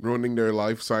ruining their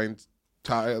life.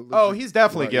 Oh, he's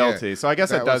definitely Like, guilty. yeah, So I guess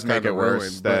that it does was make kinda it worse.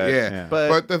 ruined, that- but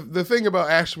Yeah. But the thing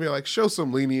about Ashton being like, show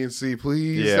some leniency,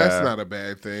 please. Yeah. That's not a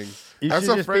bad thing. You That's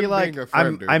should a just friend be like, being a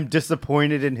friend. dude. I'm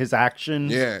disappointed in his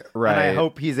actions. Yeah. right. And I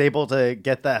hope he's able to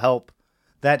get the help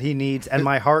that he needs, and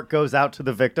my heart goes out to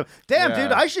the victim. Damn, Yeah.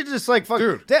 dude, I should just like fuck.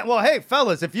 Dude. Damn, well, hey,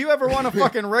 fellas, if you ever want to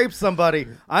fucking rape somebody,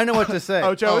 I know what to say.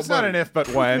 Oh, Joe, Oh, it's not buddy. an if, but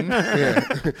when. Yeah.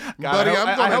 Buddy,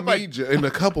 I I'm hope gonna need you in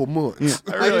a couple months.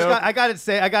 I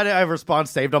got a response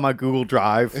saved on my Google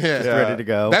Drive, Yeah. just Yeah. ready to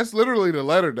go. That's literally the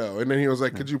letter, though. And then he was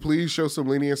like, "Could you please show some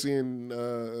leniency in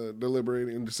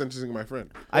deliberating and sentencing my friend?"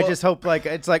 I just hope like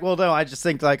it's like, well, no, I just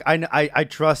think like I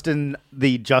trust in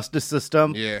the justice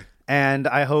system. Yeah. And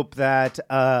I hope that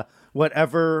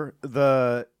whatever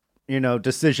the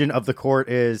decision of the court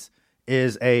is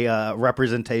a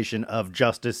representation of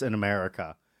justice in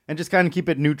America, and just kind of keep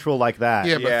it neutral like that.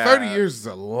 Yeah, but Yeah. 30 years is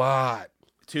a lot.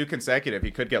 2 consecutive.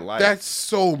 He could get life. That's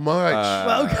so much.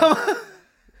 Well, come on.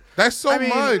 That's so I mean,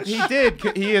 much.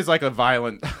 He is like a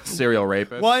violent serial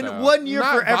rapist. so. One year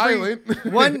Not for every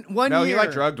violent. one No, year. he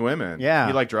like drugged women. Yeah.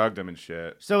 He like drugged them and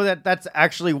shit. So that's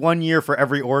actually 1 year for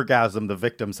every orgasm the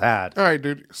victims had. All right,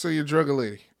 dude. So you drug a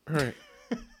lady. All right.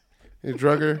 You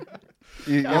drug her.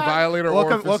 You violate her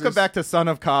orifices. Welcome back to Son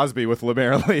of Cosby with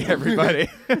LeMaire Lee, everybody.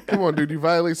 Come on, dude. You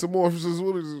violate some orifices.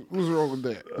 What's wrong with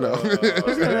that?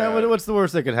 No. What's the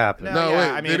worst that could happen? No, yeah, wait.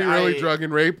 I mean, did he really drug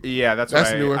and rape? Yeah, that's That's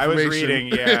right. new I was information.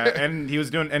 reading,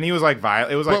 and he was like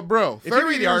violent. It was like, But, bro, if you 30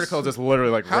 read the years- articles, it's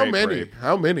literally like How rape, many? rape.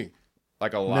 How many?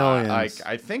 Like a lot. Millions. Like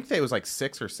I think it was like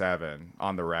 6 or 7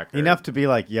 on the record. Enough to be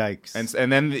like, yikes.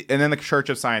 And then the Church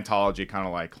of Scientology kind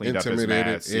of like cleaned up his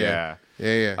Intimidated. mess. Yeah. Do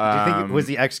you think was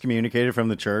he excommunicated from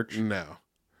the church? No.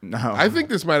 No, I think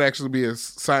this might actually be a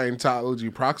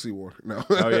Scientology proxy war. No.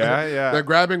 Oh yeah, yeah. They're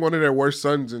grabbing one of their worst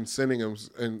sons and sending him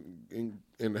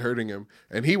and hurting him,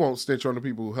 and he won't snitch on the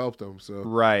people who helped him. So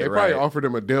Right, they probably right. offered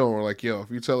him a deal. Or like, yo, if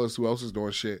you tell us who else is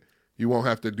doing shit, you won't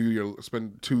have to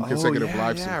spend 2 consecutive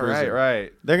lives in prison.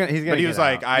 right. He's gonna. But he get was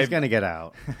out. like, he's gonna get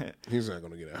out. He's not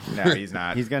gonna get out. No, he's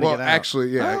not. He's gonna Well, get out. actually,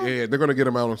 yeah, they're gonna get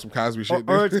him out on some Cosby shit.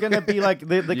 or dude. it's gonna be like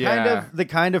the Yeah.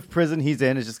 kind of prison he's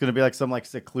in is just gonna be like some like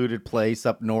secluded place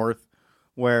up north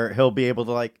where he'll be able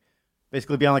to like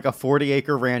basically be on like a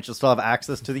 40-acre ranch. He'll still have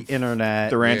access to the internet.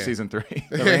 The Ranch Yeah. season 3.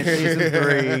 The ranch season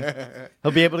 3.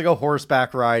 He'll be able to go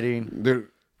horseback riding. Dude,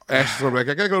 Ashley's gonna be like,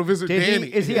 I gotta go visit Danny.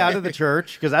 Is he out of the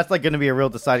church? Because that's like going to be a real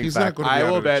deciding He's not factor. gonna be I out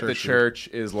will of the bet the church,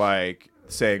 church is like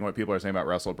saying what people are saying about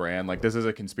Russell Brand. Like, this is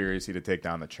a conspiracy to take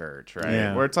down the church, right?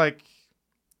 Yeah. Where it's like,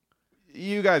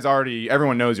 you guys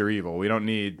everyone knows you're evil. We don't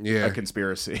need a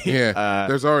conspiracy. Yeah.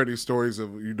 There's already stories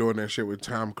of you doing that shit with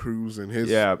Tom Cruise and his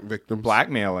victims.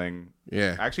 Blackmailing.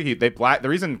 Yeah. Actually, the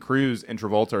reason Cruise and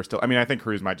Travolta are still, I mean, I think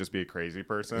Cruise might just be a crazy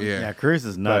person. Yeah, Cruise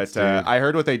is nuts, But dude. I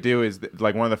heard what they do is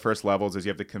like one of the first levels is you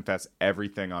have to confess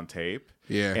everything on tape.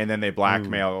 Yeah. And then they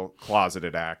blackmail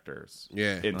closeted actors.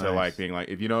 Yeah. Into Nice. like being like,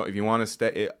 if you want to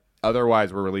stay,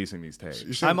 otherwise we're releasing these tapes.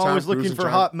 You saying I'm Tom always Cruise looking and for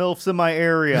John- hot MILFs in my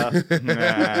area.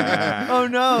 Oh,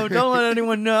 no. Don't let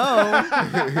anyone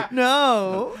know.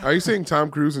 No. Are you saying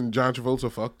Tom Cruise and John Travolta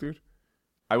fuck, dude?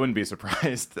 I wouldn't be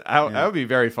surprised. That would be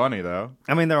very funny though.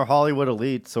 I mean, they're Hollywood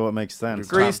elite, so it makes sense.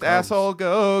 Greased Tom Cruise. asshole,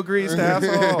 go greased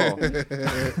asshole.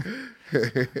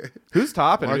 Who's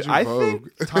topping? Why'd you I Vogue?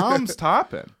 think Tom's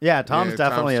topping. Yeah, Tom's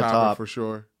definitely a topper top. for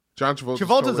sure. John Travolta's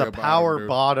Travolta's totally a power dude.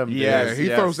 bottom, dude. Yes, He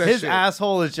throws that His shit.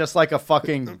 asshole is just like a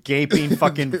fucking gaping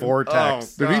fucking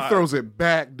vortex. Dude, he throws it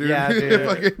back, dude. Yeah,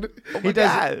 dude. Fucking- He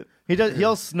does.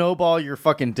 He'll snowball your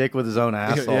fucking dick with his own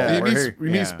asshole. Yeah. He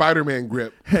needs Spider-Man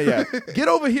grip. Yeah, get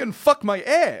over here and fuck my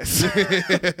ass.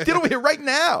 Get over here right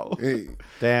now. Hey,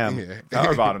 Damn. yeah.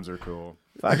 Power bottoms are cool.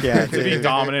 Fuck yeah, To be dude.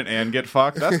 dominant and get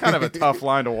fucked, that's kind of a tough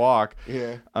line to walk.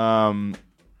 Yeah.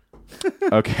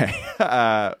 Okay.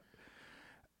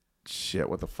 Shit,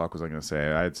 what the fuck was I going to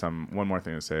say? I had one more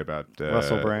thing to say about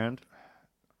Russell Brand.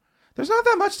 There's not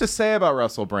that much to say about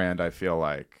Russell Brand, I feel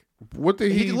like. What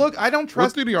did he Look, I don't What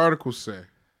trust. did the article say?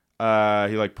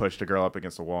 He like pushed a girl up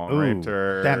against a wall and Ooh. raped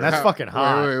her. Damn, that's fucking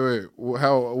hot. Wait.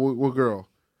 What girl?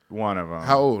 one of them.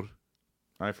 How old?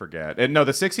 I forget. And no,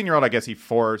 the 16-year-old, I guess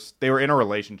they were in a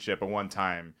relationship, and one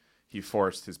time he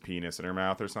forced his penis in her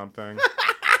mouth or something.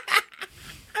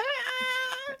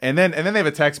 and then they have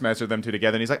a text message of them two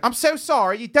together, and he's like, "I'm so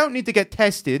sorry, you don't need to get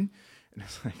tested." And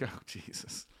it's like, oh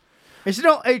Jesus. It's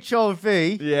not HIV.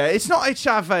 Yeah, it's not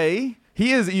HIV.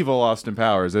 He is evil Austin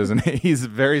Powers, isn't he? He's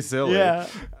very silly. Yeah.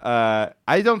 I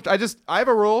have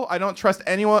a rule. I don't trust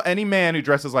any man who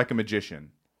dresses like a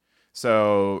magician.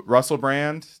 So Russell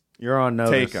Brand, You're on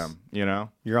notice. take him, you know?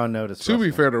 You're on notice. To be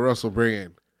Russell. fair to Russell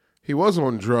Brand, he was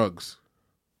on drugs.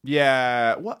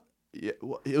 Yeah. What? Yeah,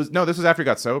 this was after he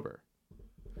got sober.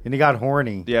 And he got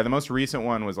horny. Yeah, the most recent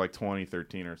one was like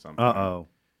 2013 or something. Uh-oh.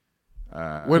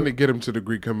 When did Get Him to the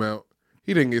Greek come out?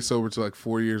 He didn't get sober till like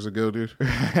 4 years ago, dude.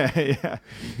 Yeah.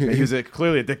 He was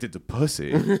clearly addicted to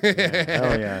pussy. Hell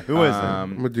yeah. Who is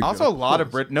it? Also, a lot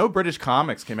of no British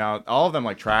comics came out. All of them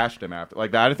like trashed him after.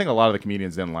 Like I think a lot of the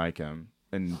comedians didn't like him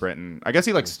in Britain. I guess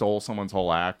he like stole someone's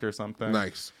whole act or something.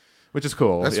 Nice. Which is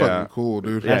cool. That's yeah. fucking cool,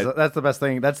 dude. That's the best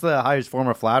thing. That's the highest form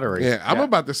of flattery. Yeah, I'm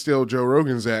about to steal Joe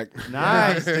Rogan's act.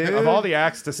 Nice, dude. Of all the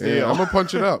acts to steal. Yeah, I'm gonna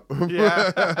punch it up.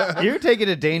 Yeah. You're taking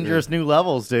it to dangerous new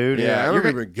levels, dude. Yeah, I you're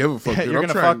don't gonna- even give a fuck, dude. You're I'm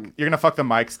gonna trying. you're gonna fuck the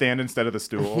mic stand instead of the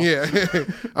stool. Yeah,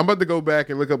 I'm about to go back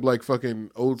and look up like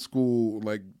fucking old school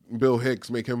like Bill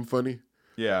Hicks, make him funny.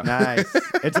 Yeah. Nice.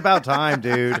 It's about time,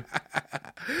 dude.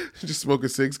 Just smoking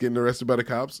cigs, getting arrested by the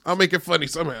cops. I'll make it funny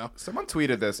somehow. Someone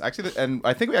tweeted this actually, and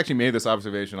I think we actually made this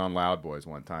observation on Loud Boys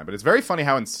one time. But it's very funny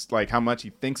how how much he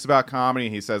thinks about comedy.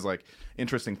 He says like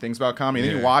interesting things about comedy, and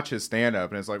then you Yeah. watch his stand up,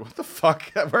 and it's like, what the fuck?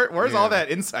 Where's all that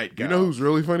insight go? You know who's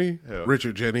really funny? Who?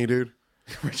 Richard Jenny, dude.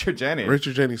 Richard Jenny?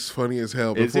 Richard Jenny's funny as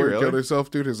hell. Is he Before he really? killed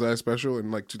himself, dude, his last special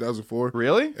in like 2004.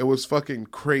 Really? It was fucking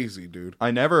crazy, dude.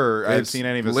 I've seen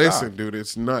any of his Listen, stuff. dude,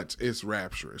 it's nuts. It's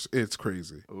rapturous. It's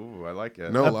crazy. Ooh, I like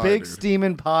it. No A lie, big dude.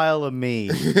 steaming pile of me.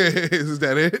 Is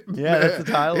that it? Yeah, that's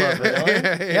the title of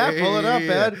it. Yeah, pull it up,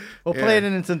 Ed. We'll play it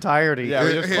in its entirety. Yeah,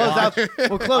 we just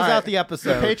We'll close out the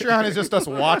episode. Patreon is just us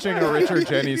watching a Richard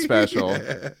Jenny special.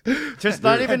 Just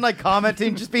not even like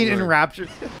commenting, just being enraptured.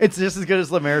 It's just as good as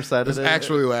LeMaire said It's it.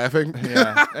 actually laughing.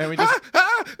 Yeah, and we just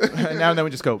and now and then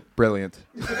we just go brilliant.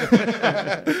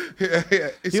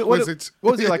 Exquisite.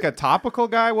 What was he, like a topical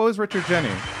guy? What was Richard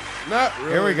Jenny? Not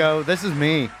really. Here we go. This is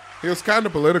me. He was kind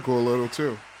of political a little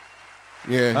too.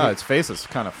 Yeah. Oh, his face is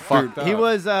kind of fucked up. He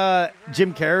was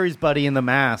Jim Carrey's buddy in The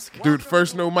Mask. Dude,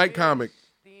 first no mic comic.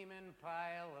 Steaming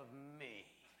pile of me.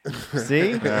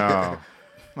 See? No.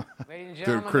 Ladies and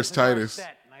gentlemen, Chris this is our Titus.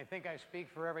 set, and I think I speak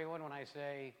for everyone when I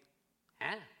say,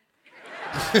 huh?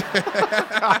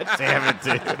 Damn it,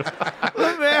 dude.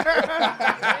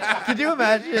 LeMaire. Could you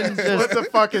imagine just What the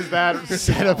fuck is that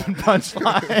setup and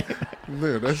punchline?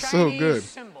 Dude, that's so Chinese good.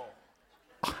 symbol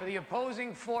for the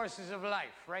opposing forces of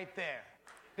life, right there.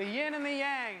 The yin and the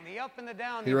yang, the up and the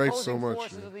down, He the writes so opposing much,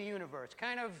 forces man. of the universe.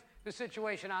 Kind of the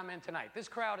situation I'm in tonight. This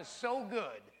crowd is so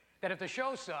good that if the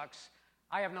show sucks,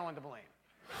 I have no one to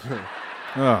blame.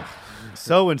 Ugh.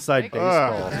 So inside Making me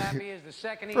baseball. feel happy is the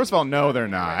second First of all, easiest no, job they're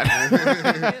in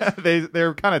not. the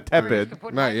They're kind of I used tepid. to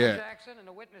put Not Michael yet. Jackson in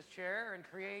the witness chair and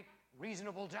create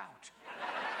reasonable doubt.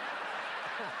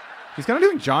 He's kind of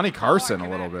doing Johnny Carson a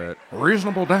little bit.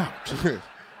 Reasonable doubt.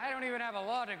 I don't even have a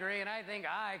law degree, and I think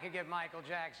I could get Michael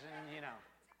Jackson,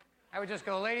 I would just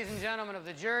go, ladies and gentlemen of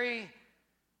the jury,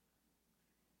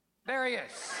 there he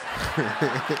is.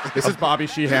 This is Bobby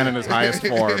Sheehan in his highest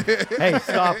form. Hey,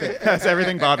 stop it. That's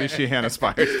everything Bobby Sheehan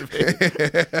aspires to be.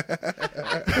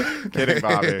 Kidding,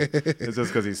 Bobby. It's just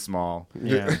because he's small.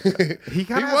 Yeah. He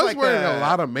kind He of was wearing a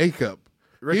lot of makeup.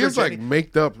 Richard He was like Jenny-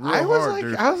 maked up real hard,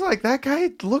 dude. I was like, that guy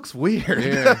looks weird.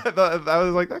 Yeah. I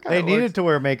was like, that guy. They looks... needed to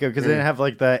wear makeup because they didn't have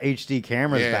like the HD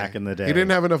cameras Yeah. back in the day. He didn't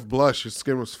have enough blush. His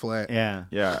skin was flat. Yeah.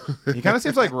 Yeah, he kind of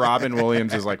seems like Robin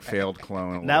Williams' like failed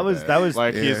clone. That was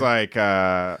like he's like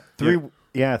 3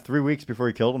 weeks before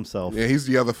he killed himself. Yeah, he's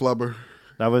the other flubber.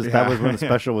 That was when the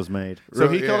special was made. So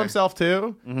he Yeah. killed himself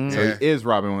too. Mm-hmm. So Yeah. he is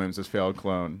Robin Williams' failed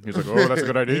clone. He's like, oh, that's a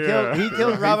good idea. He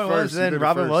killed Robin Williams, first. He and did then it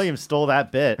Robin first. Williams stole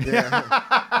that bit.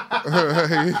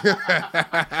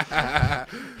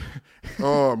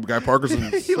 Oh, Guy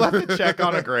Parkinson's. He left a check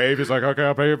on a grave. He's like, okay,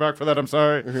 I'll pay you back for that. I'm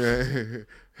sorry.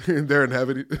 And they're in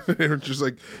heaven. They're just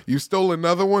like, you stole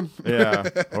another one? Yeah.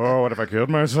 Oh, what if I killed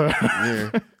myself?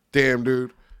 Yeah. Damn,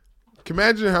 dude. Can you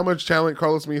imagine how much talent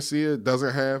Carlos Mencia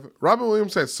doesn't have? Robin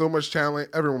Williams had so much talent.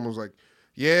 Everyone was like,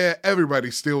 yeah, everybody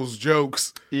steals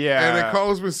jokes. Yeah. And then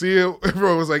Carlos Mencia,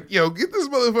 everyone was like, yo, get this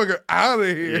motherfucker out of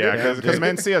here. Yeah, because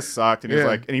Mencia sucked, and he's Yeah.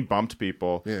 like, and he bumped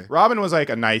people. Yeah. Robin was like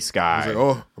a nice guy. He's like,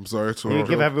 oh, I'm sorry. It's He would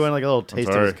give everyone like a little taste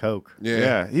of his sorry. Coke.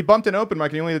 yeah. He bumped an open mic,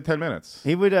 and he only did 10 minutes.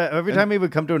 He would every time he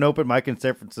would come to an open mic in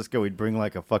San Francisco, he'd bring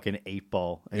like a fucking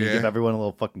 8-ball and he'd Yeah. give everyone a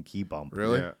little fucking key bump.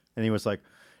 Really? Yeah. And he was like,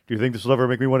 "Do you think this will ever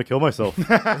make me want to kill myself?" And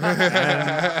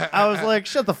I was like,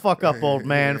 "Shut the fuck up, old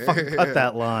man! Fucking cut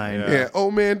that line." Yeah.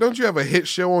 Oh, man, don't you have a hit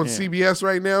show on CBS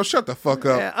right now? Shut the fuck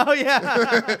up. Yeah. Oh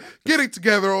yeah. Get it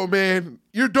together, old man.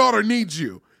 Your daughter needs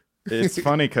you. It's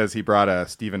funny because he brought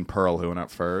Stephen Pearl, who went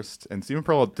up first, and Stephen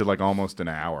Pearl did like almost an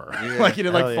hour. Like he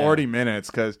did like Hell yeah. 40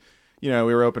 minutes because, we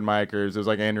were open micers. It was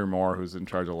like Andrew Moore who's in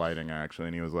charge of lighting actually,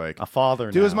 and he was like, A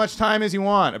father. do now. as much time as you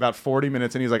want. About 40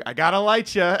 minutes, and he's like, I gotta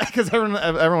light you because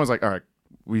everyone was like, all right,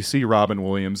 we see Robin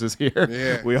Williams is here.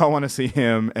 Yeah. We all want to see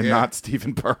him and Yeah. not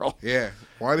Stephen Pearl. Yeah.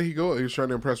 Why did he go? He was trying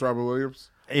to impress Robin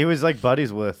Williams? He was like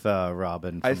buddies with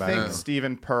Robin. I From back think then.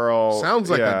 Stephen Pearl Sounds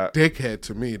like yeah. a dickhead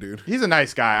to me, dude. He's a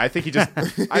nice guy. I think he just.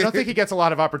 I don't think he gets a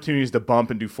lot of opportunities to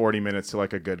bump and do 40 minutes to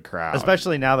like a good crowd.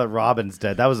 Especially now that Robin's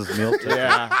dead. That was his meal ticket.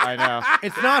 Yeah, I know.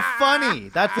 It's not funny.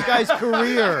 That's the guy's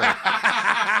career.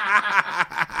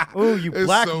 Ooh, you It's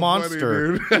black so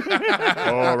monster. funny, dude.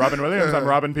 Oh, Robin Williams. I'm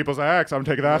robbing people's acts. I'm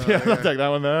taking that. Yeah, I'll take that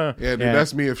one there. Yeah, dude, Yeah.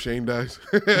 that's me if Shane dies.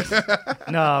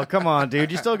 No, come on,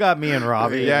 dude. You still got me and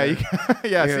Robbie. Yeah,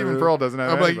 Stephen dude. Pearl doesn't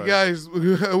have. I'm like, anybody. guys,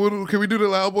 can we do the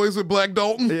Loud Boys with Black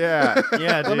Dalton? Yeah,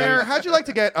 Yeah, dude. LeMaire, how'd you like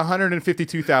to get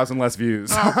 152,000 less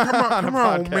views? Oh, come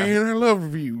on, podcast. man. I love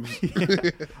reviews.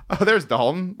 Oh, there's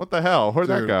Dalton. What the hell? Where'd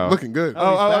that Dude, go? looking good.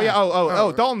 Oh, yeah.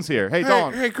 Oh, Dalton's here. Hey,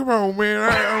 Dalton. Hey, come on,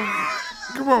 man.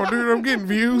 Come on, dude. I'm getting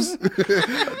views.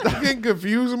 I'm getting good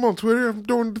views. I'm on Twitter. I'm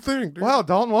doing the thing, dude. Wow,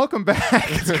 Dalton, welcome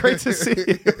back. It's great to see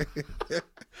you.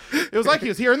 It was like he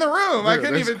was here in the room. I Dude,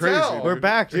 couldn't that's even crazy, tell. We're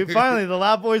back, dude. Finally, the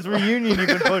Loud Boys reunion you've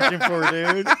been pushing for,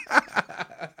 dude.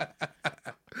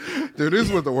 Dude, this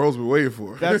is what the world's been waiting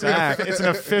for. That's it's an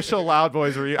official Loud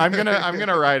Boys reunion. I'm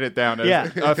gonna write it down as Yeah.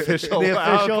 official. The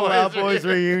Loud official Boys Loud Boys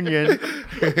reunion.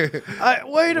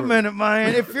 Wait a minute,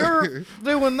 man. If you're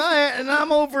doing that and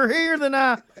I'm over here, then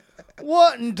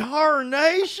what in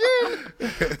tarnation?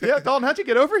 Yeah, Dalton, how'd you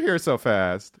get over here so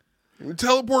fast?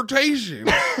 Teleportation.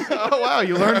 Oh wow,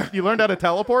 you learned how to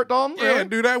teleport, Dalton? Yeah, Really?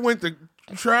 dude, I went to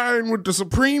trying with the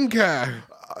Supreme Kai.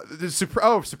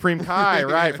 Supreme Kai,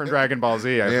 right, from Dragon Ball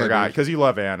Z. I Yeah, forgot dude. because you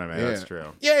love anime. That's Yeah. true.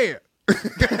 Yeah.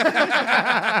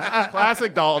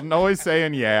 Classic Dalton, always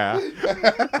saying yeah.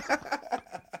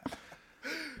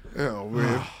 Oh,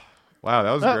 man. Wow,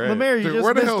 that was great. LeMaire, you Dude, just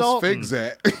where the missed hell's Dalton. Figs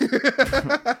at?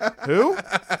 Who?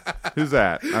 Who's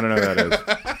that? I don't know who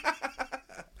that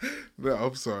No,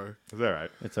 I'm sorry. is. Is that right?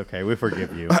 It's okay. We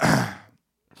forgive you.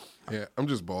 Yeah, I'm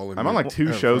just balling. I'm on like 2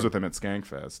 Have shows fun. with him at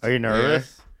Skankfest. Are you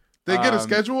nervous? They get a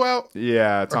schedule out?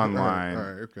 Yeah, it's online. All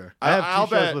right, okay. I have I'll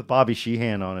 2 shows bet- with Bobby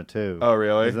Sheehan on it, too. Oh,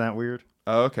 really? Isn't that weird?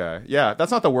 Oh, okay. Yeah,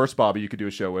 that's not the worst Bobby you could do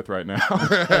a show with right now.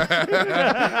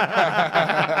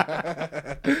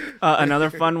 Another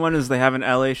fun one is they have an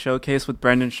LA showcase with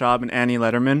Brendan Schaub and Annie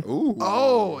Letterman. Ooh.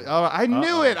 Oh, I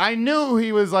knew it. I knew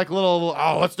he was like little.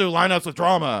 Oh, let's do lineups with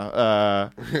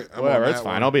drama. I'm on Whatever, that it's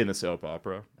fine. one. I'll be in the soap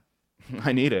opera.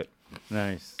 I need it.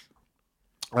 Nice.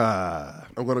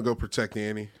 I'm gonna go protect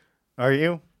Annie. Are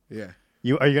you? Yeah.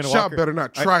 Are you gonna walk Shop her, better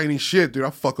not try any shit, dude. I'll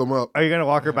fuck him up. Are you gonna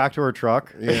walk her back to her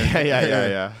truck?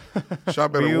 Yeah.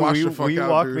 Shop better wash the fuck will you out,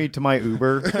 walk dude. me to my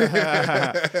Uber?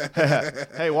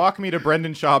 Hey, walk me to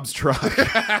Brendan Schaub's truck.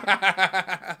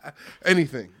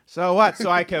 Anything. So what?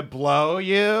 So I could blow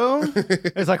you?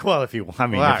 It's like, well, if you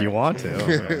want to.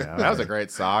 That was a great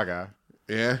saga.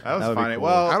 Yeah. That was would be funny. cool.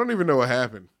 Well, I don't even know what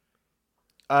happened.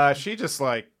 she just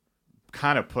like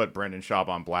kind of put Brendan Schaub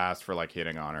on blast for like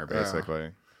hitting on her,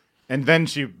 basically. And then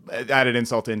she added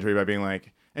insult to injury by being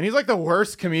like, and he's like the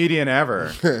worst comedian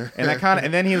ever. And that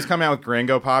and then he was coming out with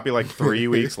Gringo Poppy like 3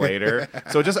 weeks later.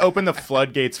 So it just opened the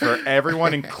floodgates for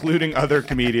everyone, including other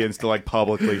comedians, to like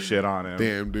publicly shit on him.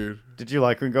 Damn, dude. Did you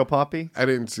like Ringo Poppy? I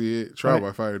didn't see it. Trial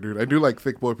by fire, dude. I do like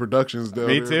Thick Boy Productions, though.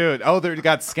 Me dude. too. Oh, they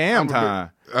got scammed, huh?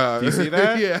 Do you see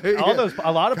that? Yeah.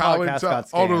 A lot of Colin podcasts Top- got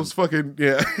scammed. all those fucking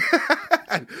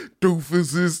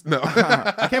doofuses. No,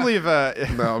 I can't believe.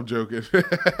 no, I'm joking.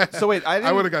 So wait, I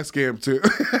I would have got scammed too.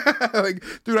 Like,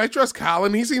 dude, I trust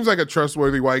Colin. He seems like a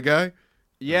trustworthy white guy.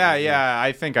 Yeah,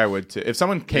 I think I would too. If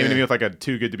someone came to me with like a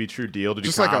too good to be true deal to do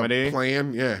Just comedy, like a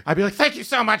plan. Yeah. I'd be like, "Thank you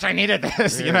so much. I needed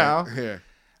this." You know. Yeah.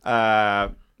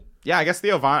 Yeah, I guess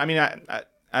Theo Von. I mean,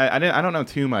 I don't know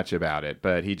too much about it,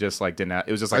 but he just like didn't.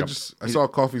 It was just like I saw a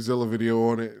CoffeeZilla video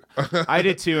on it. I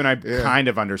did too, and I kind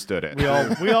of understood it.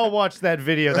 We all watched that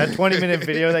video, that 20-minute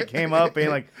video that came up, being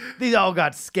like, these all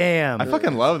got scammed. I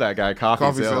fucking love that guy,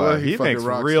 CoffeeZilla. He fucking makes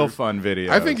rocks, real dude. fun videos.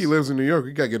 I think he lives in New York.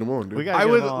 We gotta get him on, dude. We gotta I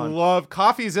get would him on. love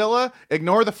CoffeeZilla.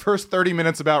 Ignore the first 30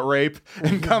 minutes about rape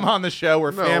and come on the show. We're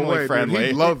No family way, friendly. Dude.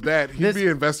 He'd love that. He'd This- be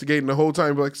investigating the whole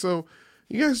time. Be like, so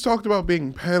you guys talked about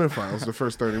being pedophiles the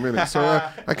first 30 minutes. So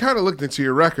I kind of looked into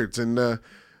your records and.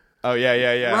 Oh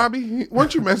yeah. Robbie,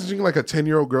 weren't you messaging like a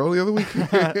 10-year-old girl the other week?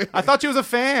 I thought she was a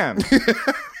fan.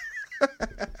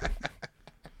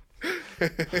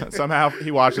 Somehow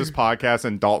he watched this podcast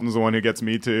and Dalton's the one who gets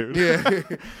me too. Yeah.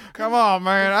 Come on,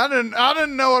 man. I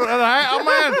didn't know what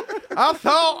I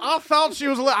thought she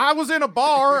was. I was in a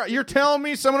bar. You're telling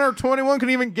me someone under 21 can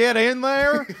even get in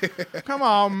there? Come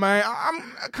on, man.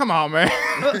 Come on, man.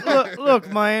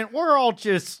 Look, man, we're all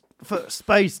just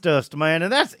space dust, man,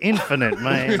 and that's infinite,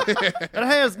 man. It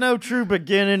has no true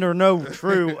beginning or no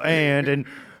true end, and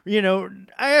you know,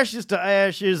 ashes to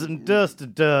ashes and dust to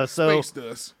dust. So Space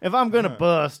dust. if I'm gonna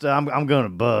bust, I'm gonna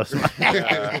bust.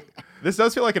 This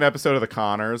does feel like an episode of The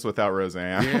Connors without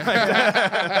Roseanne.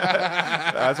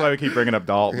 That's why we keep bringing up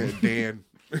Dalton. Dan.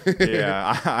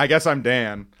 Yeah, I guess I'm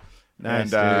Dan.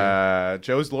 Nice, and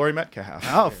Joe's Lori Metcalf.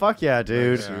 Oh fuck yeah,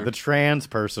 dude! Nice, The trans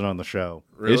person on the show.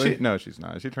 Really? Is she? No, she's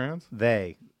not. Is she trans?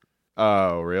 They.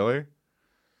 Oh, really?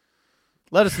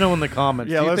 Let us know in the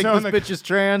comments. Yeah, Do you let us think know this bitch is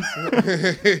trans?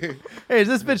 Hey, is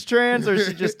this bitch trans or is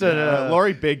she just a?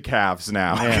 Lori big calves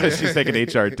now because she's taking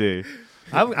HRT.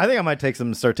 I think I might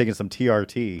start taking some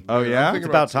TRT. Oh Dude, yeah. I'm thinking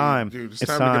about tea, time. dude. It's It's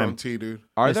time to get time. on tea, dude.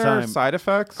 Are This there time- side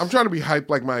effects? I'm trying to be hyped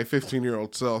like my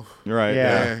 15-year-old self. Right.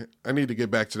 Yeah. Yeah, I need to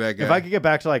get back to that guy. If I could get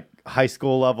back to like high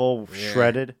school level,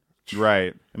 shredded,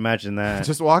 Right. imagine that.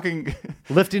 Just walking.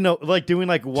 Lifting, like doing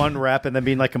like one rep and then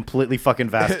being like completely fucking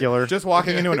vascular. Just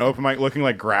walking into an open mic looking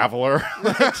like Graveler.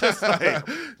 Just like.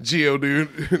 Geo, dude.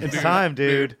 It's time,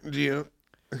 dude. Geo.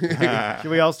 Should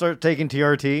we all start taking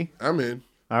TRT? I'm in.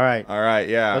 All right. All right.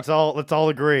 Yeah. Let's all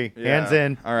agree. Yeah. Hands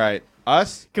in. All right.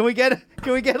 Us. Can we get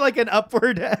like an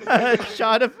upward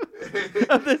shot of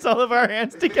this, all of our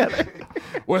hands together?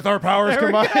 With our powers There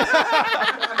we combined.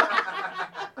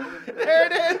 There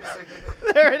it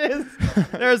is. There it is.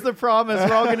 There's the promise.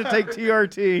 We're all going to take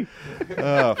TRT.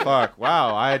 Oh fuck!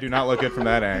 Wow, I do not look good from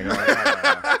that angle.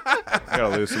 I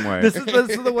gotta lose some weight. This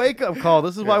is the wake up call.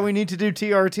 This is why we need to do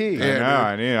TRT. Yeah.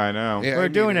 I know. Yeah, We're I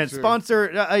doing need it. too.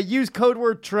 Sponsor. Use code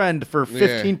word trend for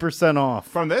 15% off.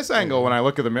 From this angle, when I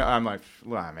look at the mirror, I'm like,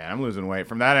 wow, man, I'm losing weight.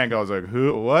 From that angle, I was like,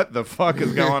 what the fuck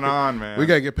is going on, man? We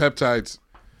gotta get peptides.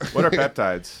 What are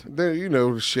peptides? They're, you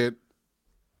know, shit.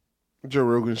 Joe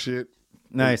Rogan shit.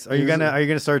 Nice. Are you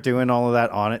gonna start doing all of that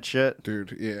on it shit?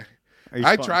 Dude, yeah. Are you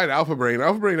I spon- tried Alpha Brain.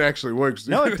 Alpha Brain actually works,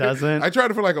 dude. No, it doesn't. I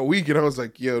tried it for like a week and I was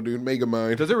like, yo, dude, mega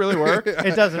mind. Does it really work?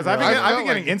 It doesn't. Because I've been, really. I I've been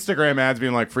felt getting Instagram ads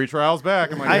being like, free trials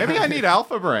back. I'm like, I- maybe I need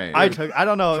Alpha Brain. I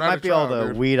don't know. It Try might to be all trial, the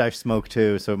dude. weed I smoke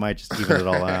too, so it might just even it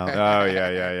all out. Oh,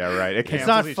 yeah, right. It It's cancels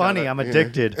not each funny. other. I'm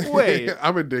addicted. Wait.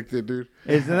 I'm addicted, dude.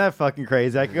 Isn't that fucking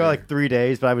crazy? I could go like 3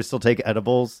 days, but I would still take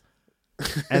edibles.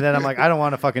 And then I'm like, I don't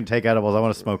want to fucking take edibles. I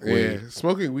want to smoke weed. Yeah,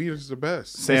 smoking weed is the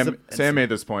best. Sam made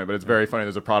this point, but it's very funny.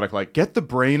 There's a product like get the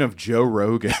brain of Joe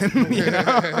Rogan. You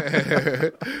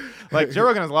know? Like Joe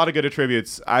Rogan has a lot of good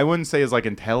attributes. I wouldn't say his like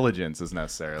intelligence is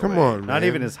necessarily. Come on, Not man.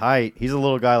 even his height. He's a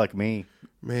little guy like me.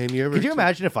 Man, you ever? Could you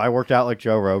imagine if I worked out like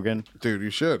Joe Rogan? Dude, you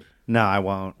should. No, I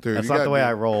won't. Dude, That's you not the gotta way do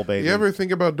I it. roll, baby. You ever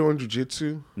think about doing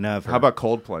jujitsu? Never. How about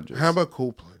cold plunges? How about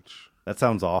cold plunge? That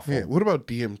sounds awful. Yeah. What about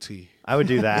DMT? I would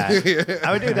do that.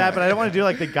 I would do that, but I don't want to do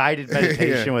like the guided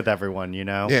meditation with everyone, you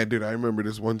know? Yeah, dude, I remember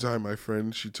this one time. My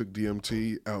friend, she took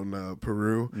DMT out in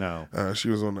Peru. No. She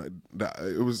was on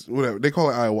it was whatever they call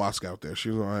it, ayahuasca out there. She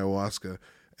was on ayahuasca,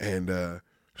 and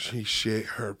she shit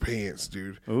her pants,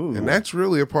 dude. Ooh. And that's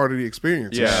really a part of the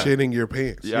experience. Yeah. Is shitting your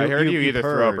pants. Yeah, I heard you you either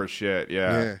throw up heard. or shit.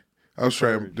 Yeah. Yeah. I was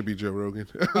trying to be Joe Rogan.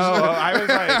 I was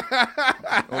like,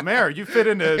 LeMaire, you fit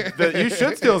into you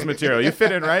should steals material. You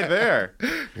fit in right there.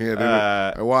 Yeah, dude.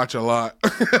 I watch a lot.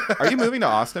 Are you moving to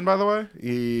Austin, by the way?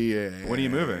 Yeah. When are you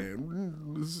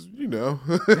moving? You know.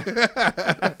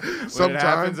 Sometimes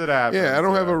happens, it happens. Yeah, I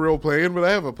don't have a real plan, but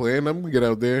I have a plan. I'm going to get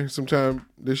out there sometime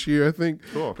this year, I think.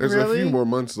 Cool. There's a Really? few more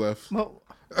months left. Well,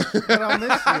 but I'll miss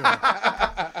you.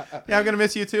 Yeah, I'm gonna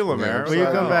miss you too, LeMaire. Will you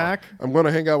come back? I'm going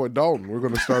to hang out with Dalton. We're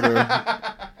going to start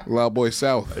a Loud Boy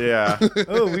South. Yeah.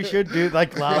 Oh, we should do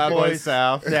like Loud Boys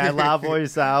South. Yeah, Loud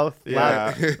Boys South.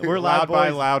 Yeah. We're Loud Loud by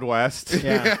Boys. Loud West.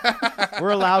 Yeah.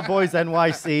 We're Loud Boys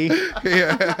NYC.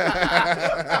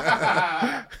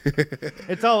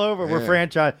 It's all over. We're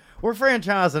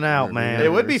franchising out, man.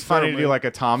 It would be It's funny so to do like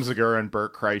a Tom Segura and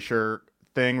Burt Kreischer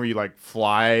thing where you like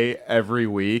fly every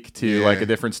week to like a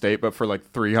different state, but for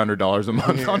like $300 a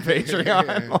month on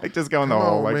Patreon. Like just going the Come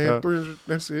whole on, like man. 300,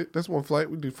 that's it. That's one flight.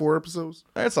 We do 4 episodes.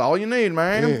 that's all you need,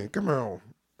 man. Yeah, come on.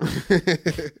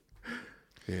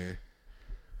 Yeah.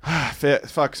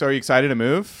 Fuck. So are you excited to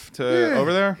move to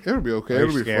over there? It'll be okay. Are you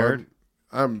It'll be scared? fun.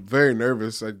 I'm very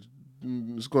nervous.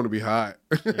 It's going to be hot.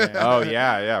 Oh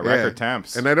yeah. Record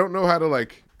temps. And I don't know how to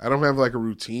I don't have like a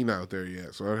routine out there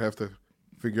yet, so I'd have to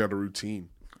figure out a routine.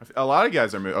 A lot of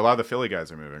guys are moving. A lot of the Philly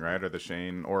guys are moving, right? Or the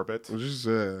Shane orbit. Which is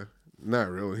not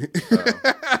really.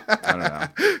 I don't know.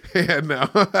 Yeah, no.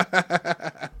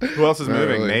 Who else is Not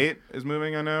moving? really. Nate is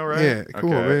moving, I know, right? Yeah,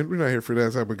 cool, Okay. man. We're not here for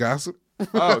that type of gossip.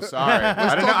 Oh, sorry.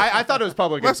 I don't know. I thought it was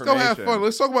public Let's go information. have fun.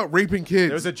 Let's talk about raping kids.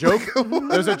 There's a joke.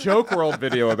 There's a Joke World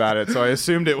video about it, so I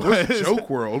assumed it was Joke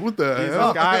World. What the He's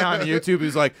hell? this guy on YouTube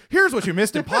who's like, "Here's what you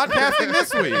missed in podcasting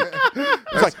this week."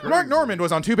 It's like Mark Normand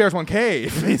was on Two Bears One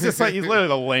Cave. He's just like he's literally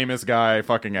the lamest guy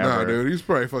fucking ever. Nah, dude, he's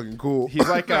probably fucking cool. He's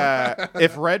like,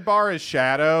 if Red Bar is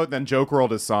Shadow, then Joke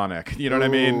World is Sonic. You know what I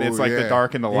mean? It's like the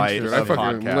dark and the light Dude, I of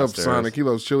fucking podcasters. love Sonic. He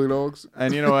loves chili dogs.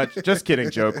 And you know what? Just kidding,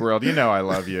 Joke World. You know I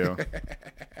love you.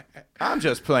 I'm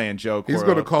just playing Joke He's World.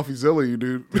 going to CoffeeZilla, you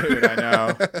dude. Dude, I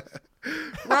know.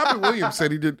 Robin Williams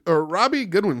said he did, or Robbie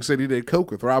Goodwin said he did coke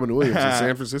with Robin Williams in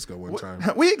San Francisco one time.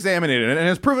 We examined it, and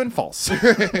it's proven false.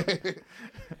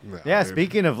 Nah, Yeah, dude.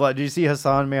 speaking of, did you see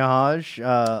Hassan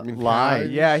Minhaj lie?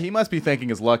 Yeah, he must be thanking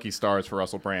his lucky stars for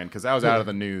Russell Brand, because that was out of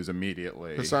the news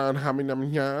immediately. Hassan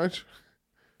Minhaj.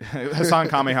 Hassan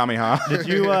Kamehameha.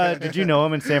 Did you know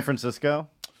him in San Francisco?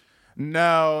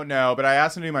 No, but I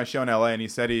asked him to do my show in LA, and he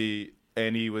said he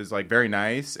was like very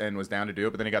nice and was down to do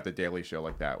it, but then he got the Daily Show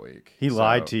like that week. He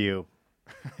lied to you.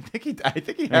 I think he I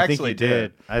think actually he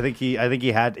did. I think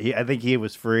he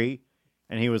was free,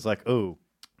 and he was like, "Oh,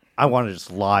 I want to just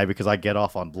lie because I get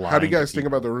off on lying." How do you guys to think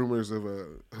people." about the rumors of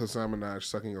Hassan Minhaj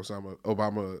sucking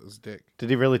Obama's dick? Did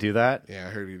he really do that? Yeah,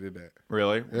 I heard he did that.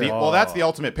 Really? Yeah. Well, that's the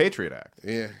Ultimate Patriot Act,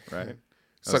 Yeah. right? That was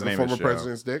the Sucking name former of the show.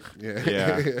 president's dick? Yeah.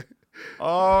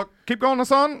 Yeah. Keep going,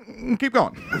 Hassan. Keep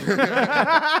going.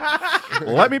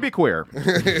 Let me be queer.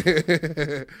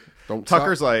 Don't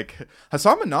Tucker's like,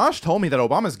 Hassan Minaj told me that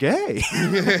Obama's gay.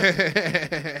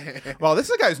 Well, this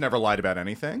is a guy who's never lied about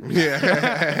anything.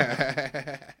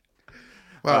 Yeah.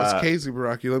 Wow, it's Casey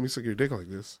Baraki. Let me suck your dick like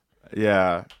this.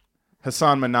 Yeah.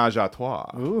 Hassan Minaj à trois.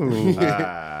 Ooh.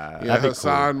 Yeah,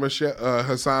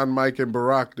 Hassan, Mike, and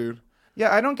Barack, dude.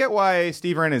 Yeah, I don't get why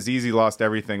Steve Ray and Azizi lost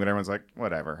everything, but everyone's like,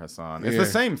 whatever, Hassan. It's Yeah. the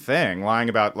same thing. Lying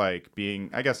about, like, being,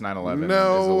 I guess 9/11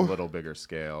 No. is a little bigger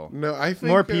scale. No, I think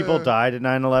More people died at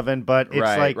 9/11, but it's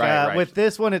Right. with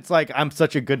this one, it's like I'm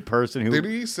such a good person who Did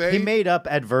he say- he made up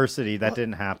adversity that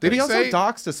didn't happen. Did he also say-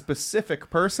 doxed a specific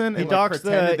person He and like, doxed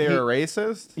pretended the- they were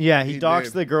racist? Yeah, he He doxed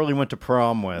did. the girl he went to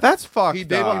prom with. That's fucked He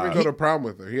didn't up. even go to prom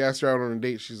with her. He asked her out on a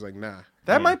date. She's like, nah.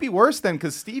 That might be worse then,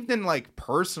 because Steve didn't like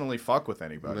personally fuck with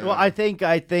anybody. Well, I think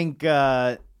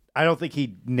I don't think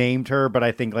he named her, but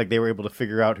I think like they were able to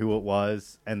figure out who it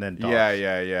was and then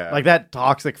Yeah. like that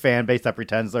toxic fan base that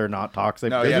pretends they're not toxic.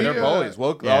 No, Did yeah, he, they're bullies.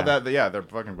 Woke, yeah. all that. Yeah, they're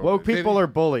fucking bullies. Woke people are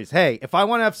bullies. Hey, if I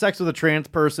want to have sex with a trans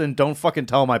person, don't fucking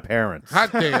tell my parents.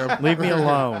 Hot damn. Leave me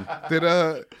alone.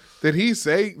 Did he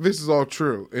say this is all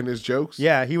true in his jokes?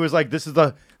 Yeah, he was like, this is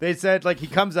the. They said, like, he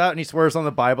comes out and he swears on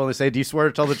the Bible. And they say, do you swear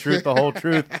to tell the truth, the whole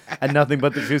truth, and nothing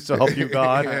but the truth to help you,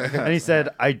 God? And he said,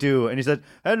 I do. And he said,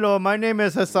 hello, my name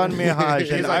is Hassan Mihaj.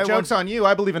 He's And like, joke's on you.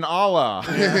 I believe in Allah.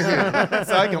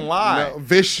 So I can lie. No,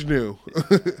 Vishnu.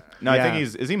 No, I Yeah.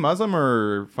 think is he Muslim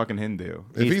or fucking Hindu?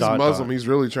 If he's dog Muslim, dog. he's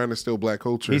really trying to steal black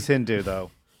culture. He's Hindu,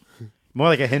 though. More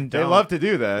like a Hindu. They love to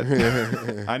do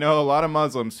that. I know a lot of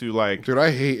Muslims who like Dude,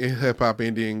 I hate hip hop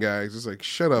Indian guys. It's like,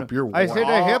 shut up, you're I white. said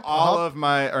I hip all hop. of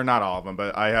my, or not all of them,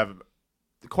 but I have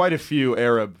quite a few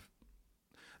Arab.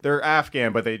 They're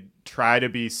Afghan, but they try to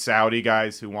be Saudi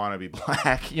guys who want to be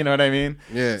black. You know what I mean?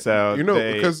 Yeah. So you know,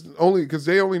 because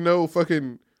they only know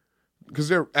fucking because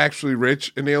they're actually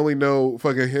rich and they only know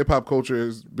fucking hip hop culture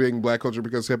as being black culture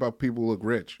because hip hop people look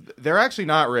rich. they're actually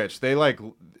not rich. They like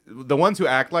the ones who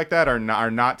act like that are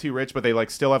not too rich, but they like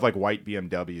still have like white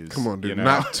BMWs. Come on, dude. you know?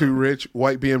 Not too rich.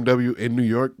 White BMW in New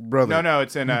York, brother. No,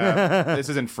 it's in this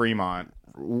is in Fremont,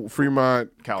 Fremont.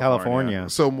 California.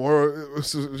 So more.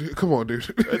 Come on,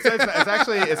 dude. It's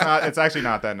actually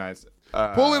not that nice.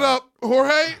 Pull it up,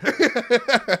 Jorge.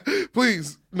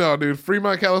 Please. No, dude.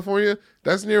 Fremont, California.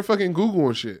 That's near fucking Google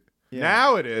and shit.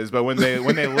 Now it is, but when they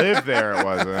lived there, it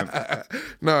wasn't.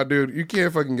 Nah, dude. You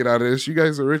can't fucking get out of this. You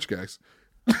guys are rich guys.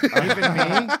 Even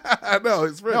me? I know.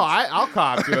 It's rich. No, I'll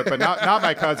cop to it, but not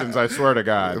my cousins. I swear to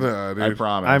God. Nah, dude. I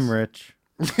promise. I'm rich.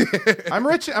 I'm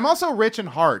rich. I'm also rich in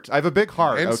heart. I have a big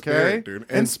heart. And okay, spirit, dude.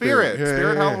 And spirit. Yeah,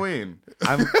 Spirit yeah, yeah. Halloween.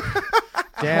 I'm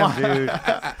damn, dude.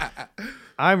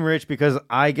 I'm rich because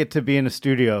I get to be in a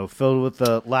studio filled with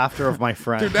the laughter of my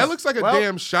friends. Dude, that looks like a Well,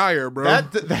 damn Shire, bro.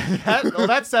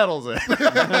 That settles it.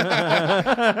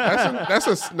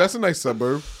 That's a nice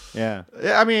suburb. yeah.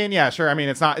 I mean, yeah, sure. I mean,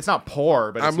 it's not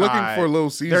poor, but I'm it's looking not- for Little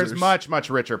Caesars. There's much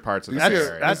richer parts of the Is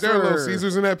area. there a Little where-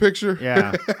 Caesars in that picture?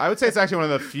 Yeah. I would say it's actually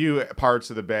one of the few parts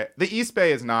of the Bay. The East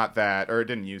Bay is not that, or it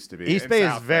didn't used to be. East In Bay is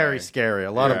South very Bay. scary.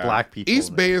 A lot of Yeah. black people.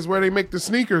 East Bay is where they make the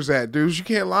sneakers at, dudes. You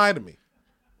can't lie to me.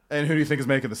 And who do you think is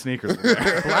making the sneakers? in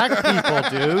there? Black people,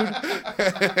 dude.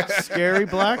 Scary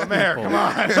black LeMaire, people.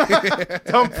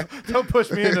 come on. Don't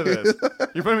push me into this.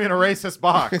 You're putting me in a racist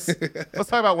box. Let's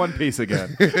talk about One Piece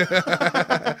again.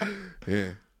 Yeah.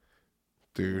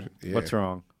 Dude. Yeah. What's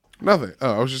wrong? Nothing.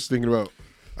 Oh, I was just thinking about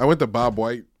I went to Bob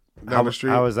White down the street.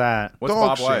 How was that? What's dog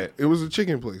Bob shit. White? It was a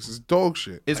chicken place. It's dog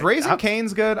shit. Is Raising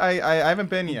Cane's good? I haven't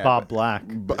been yet. Bob Black.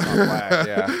 Bob Black,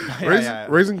 yeah.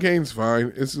 Raising Cane's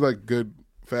fine. It's like good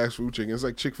fast food chicken. It's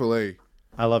like Chick-fil-A.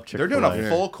 I love They're Chick-fil-A. doing a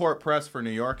full court press for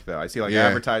New York, though. I see like Yeah.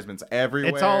 advertisements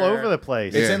everywhere. It's all over the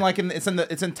place. It's Yeah.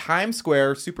 it's in Times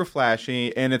Square, super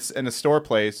flashy, and it's in a store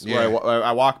place Yeah. where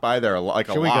I walk by there like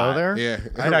a lot. Should we go there? Yeah.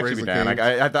 I'd actually be Raising down.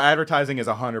 Cane's. The advertising is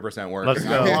 100% working. Let's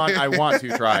go. I want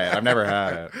to try it. I've never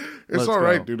had it. It's Let's all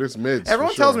right, go. dude. It's mids.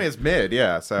 Everyone for tells sure. me it's mid,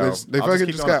 yeah. So They I'll fucking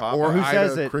keep just going got to or- Popeyes. Who Ida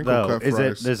says it crinkle though? cut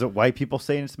fries. Is it white people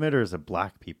saying it's mid or is it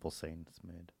black people saying it's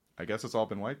mid? I guess it's all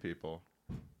been white people.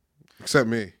 Except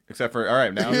me. Except for, all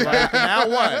right, now one.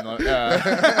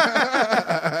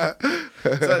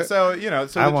 So you know,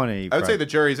 so I wanna eat I would say fried- the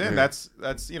jury's in. Yeah.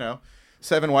 That's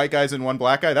 7 white guys and 1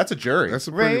 black guy. That's a jury. That's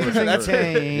a pretty much Raising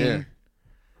jury. Cane. Yeah.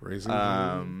 Raising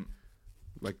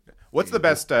like What's the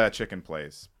best chicken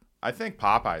place? I think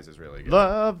Popeyes is really good.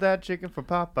 Love that chicken from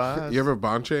Popeyes. you ever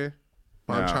Bonche?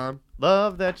 Bonchan?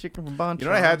 Love that chicken from Bonchon. You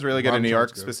know what I had's really good in New York?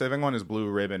 Bonchon's good. Specific one is Blue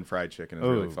Ribbon fried chicken. Is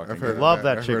really Ooh, fucking I've heard good. of Love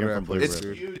that I've chicken heard of from Blue place, It's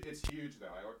dude. huge. It's huge though.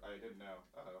 I didn't know.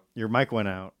 Your mic went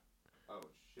out. Oh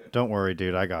shit. Don't worry,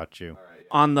 dude. I got you. All right.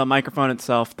 On the microphone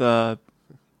itself, the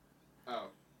Oh.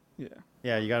 yeah.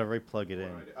 Yeah, you got to replug it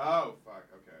in. Oh fuck.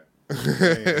 Okay.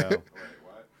 There you go. Wait.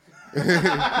 What?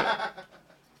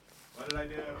 What did I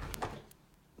do?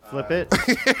 Flip it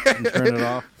and turn it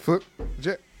off. Flip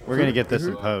jet. We're going to get this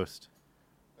in post.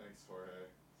 Thanks, Jorge.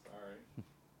 Sorry.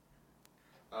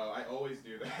 Oh, I always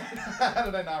do that. How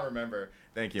did I not remember?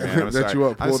 Thank you, man. I'm That sorry. you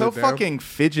up, I'm pulled so it down? fucking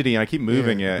fidgety, and I keep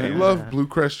moving it. I and- love Blue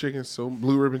Crest chicken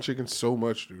Blue Ribbon chicken so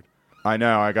much, dude. I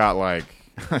know. I got like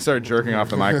I started jerking off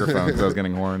the microphone because I was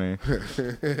getting horny. Do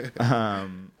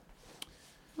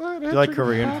you like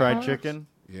Korean fried chicken?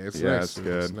 Yeah, it's Yeah, nice. it's dude.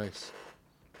 good. It's nice.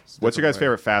 It's What's your guys' different,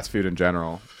 favorite fast food in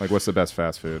general? Like, what's the best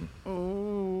fast food?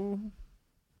 Ooh. man.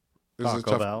 This is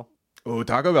Taco tough. Bell. Oh,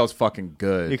 Taco Bell's fucking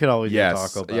good. You could always yes.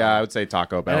 get Taco Bell. Yeah, I would say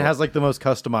Taco Bell. And it has like the most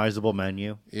customizable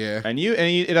menu. Yeah.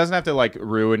 It doesn't have to like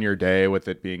ruin your day with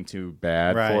it being too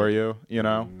bad Right. for you. You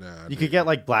know, Nah, You could get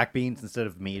like black beans instead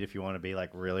of meat if you want to be like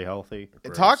really healthy.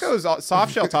 tacos,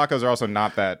 soft shell tacos are also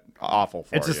not that awful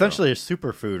for It's you. essentially a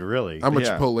superfood, really. I'm a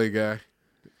Yeah. Chipotle guy.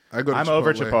 I go to I'm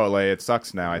over Chipotle. It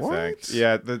sucks now. I What? think.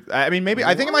 Yeah. I mean, maybe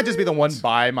I think it might just be the one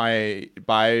by my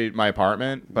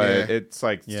apartment, but Yeah. it's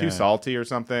like Yeah. too salty or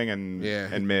something, and Yeah.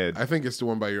 and mid. I think it's the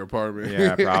one by your apartment.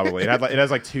 Yeah, probably. It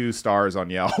has like 2 stars on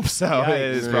Yelp, so it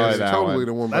is Yeah, probably it's that totally one.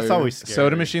 the one by That's your- always scary.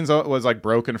 Soda machines was like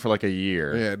broken for like a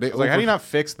year. Yeah, I was like, how do you not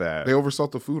fix that? They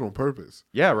oversalt the food on purpose.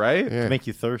 Yeah, right. to make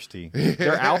you thirsty.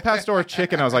 Their Al Pastor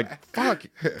chicken, I was like,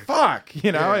 fuck.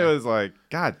 You know, it was like,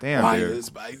 god damn, dude.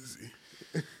 spicy?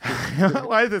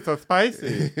 Why is it so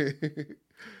spicy?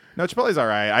 No, Chipotle's all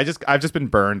right. I've just been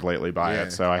burned lately by Yeah.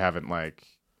 it, so I haven't like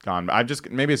gone.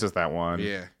 Maybe it's just that one.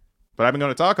 Yeah. But I've been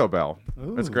going to Taco Bell.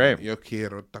 That's great. Yo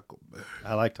quiero Taco Bell.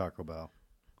 I like Taco Bell.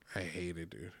 I hate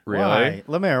it, dude. Really? Why?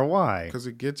 LeMaire, why? Because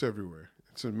it gets everywhere.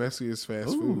 It's the messiest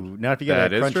fast food. Ooh, now if you get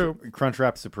That a is true.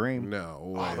 Crunchwrap Supreme. No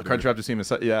way. Oh, the dude. Crunchwrap just seemed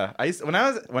to. Yeah, when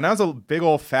I was a big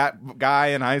old fat guy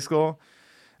in high school.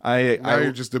 Now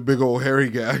you're just a big old hairy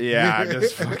guy. Yeah, I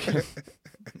just fucking.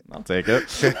 I'll take it.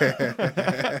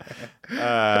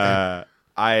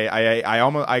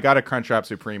 I got a Crunchwrap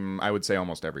Supreme. I would say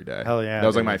almost every day. Hell yeah, that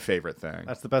was like dude. my favorite thing.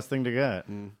 That's the best thing to get.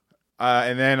 And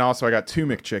then also I got 2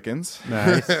 McChickens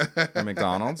Nice. at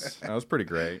McDonald's. That was pretty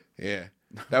great. Yeah.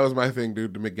 That was my thing,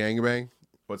 dude. The McGangbang.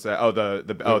 What's that?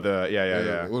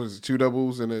 Yeah. What is it? 2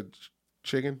 doubles and a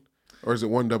chicken? Or is it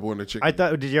 1 double and a chicken? I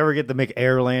thought, did you ever get the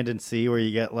McAir Land and Sea where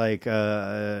you get like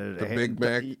The Big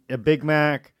Mac? a Big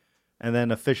Mac, and then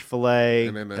a fish fillet,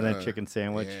 And and then, then a chicken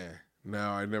sandwich? Yeah.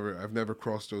 No, I've never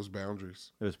crossed those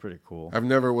boundaries. It was pretty cool. I've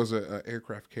never was a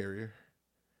aircraft carrier.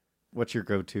 What's your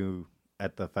go-to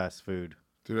at the fast food?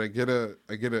 Dude, I get a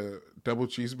double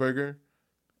cheeseburger,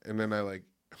 and then I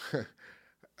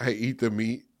I eat the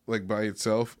meat like by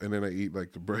itself, and then I eat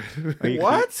like the bread.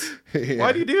 What? Yeah.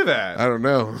 Why do you do that? I don't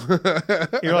know.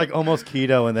 You're like almost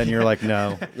keto, and then you're like,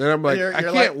 no. Then I'm like, You're I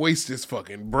can't like- waste this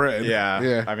fucking bread. Yeah.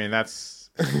 Yeah. I mean, that's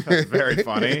very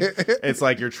funny. It's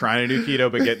like you're trying to do keto,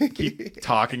 but keep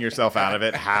talking yourself out of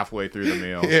it halfway through the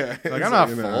meal. Yeah. Like, It's I'm not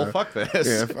like, full. Fuck this.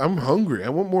 Yeah, if I'm hungry. I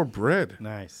want more bread.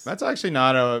 Nice. That's actually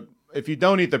not if you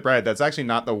don't eat the bread, that's actually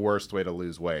not the worst way to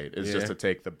lose weight. It's just Yeah. to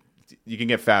take you can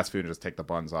get fast food and just take the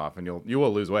buns off, and you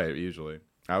will lose weight usually.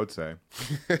 I would say.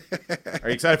 Are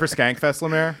you excited for Skankfest,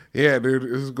 LeMaire? Yeah, dude.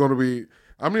 This is going to be.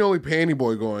 I'm the only panty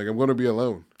boy going. I'm going to be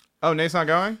alone. Oh, Nate's not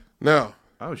going? No.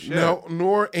 Oh shit. No,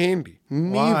 nor Andy.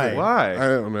 Neither. Why? I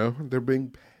don't know. They're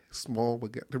being small,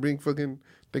 but they're being fucking.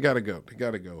 They gotta go. They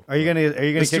gotta go. Are you gonna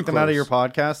It's kick too them out of close. your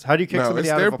podcast? How do you kick No, somebody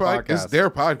it's out their of a podcast? It's their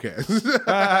podcast.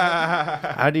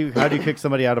 How do you kick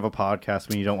somebody out of a podcast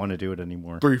when you don't want to do it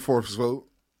anymore? 3/4 vote.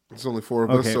 It's only 4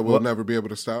 of us, Okay, so we'll what- never be able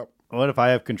to stop. What if I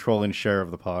have control and share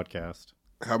of the podcast?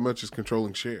 How much is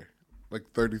controlling share? Like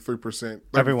 33%,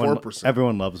 34%.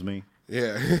 Everyone loves me.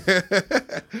 Yeah.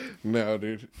 No,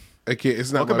 dude. I can't.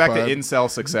 It's not Welcome my back pod. to Incel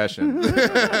Succession.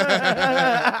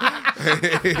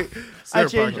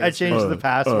 I changed the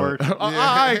password.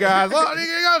 Hi guys, well,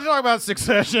 you gotta talk about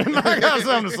Succession. I got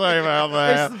something to say about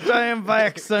that. It's the damn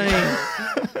vaccine.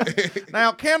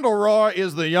 Now, Kendall Roy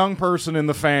is the young person in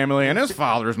the family, and his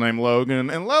father's named Logan.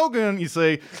 And Logan, you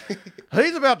see,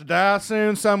 he's about to die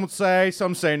soon, some would say.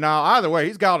 Some say, no, either way,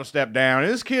 he's got to step down.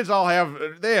 And his kids all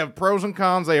have pros and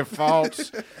cons, they have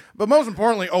faults. But most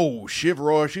importantly, Shiv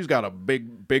Roy, she's got a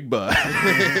big butt.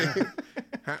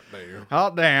 Hot damn.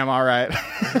 Hot damn, all right.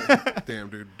 Damn,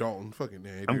 dude. Dalton. Fucking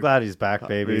damn. I'm glad he's back,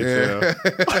 baby. Yeah.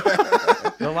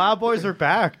 The Loud Boys are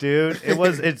back, dude.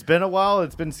 It's been a while.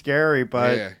 It's been scary,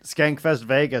 but Yeah. Skankfest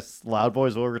Vegas, Loud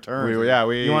Boys will return. We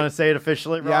You want to say it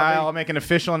officially, Robbie? Yeah, I'll make an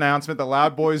official announcement. The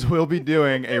Loud Boys will be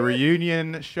doing a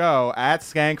reunion show at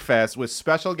Skankfest with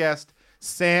special guest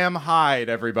Sam Hyde,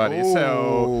 everybody.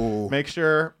 So Ooh. make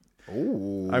sure.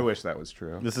 Ooh. I wish that was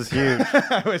true. This is huge.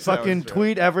 I wish that Fucking was true.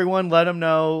 tweet everyone, let them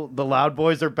know the Loud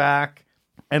Boys are back,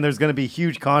 and there's going to be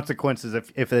huge consequences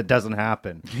if it doesn't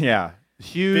happen. Yeah.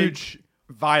 Huge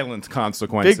violent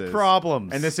consequences. Big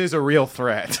problems. And this is a real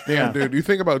threat. Damn, dude. You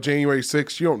think about January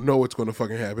 6th, you don't know what's going to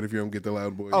fucking happen if you don't get the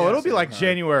Loud Boys. Oh, it'll be like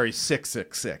January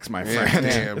 666, my Yeah, friend.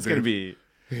 damn, It's going to dude.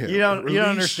 be. You don't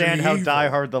understand how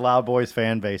diehard the Loud Boys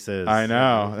fan base is. I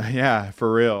know. Yeah,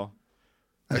 for real.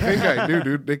 I think I do,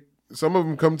 dude. Some of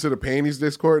them come to the Panties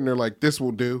Discord and they're like, this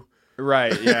will do.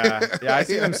 Right, yeah. Yeah, I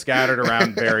see them scattered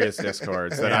around various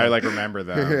Discords that I remember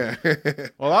them.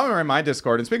 Well, I'm in my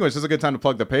Discord. And speaking of which, this is a good time to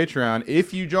plug the Patreon.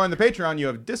 If you join the Patreon, you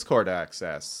have Discord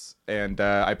access. and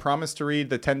I promised to read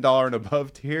the $10 and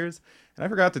above tiers, and I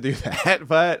forgot to do that.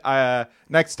 But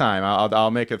next time,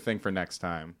 I'll make a thing for next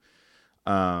time.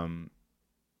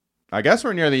 I guess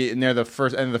we're near the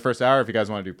first end of the first hour. If you guys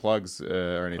want to do plugs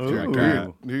or anything like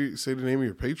that. Do you say the name of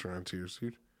your Patreon tiers,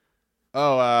 dude?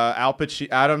 Oh,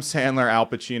 Adam Sandler, Al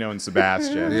Pacino, and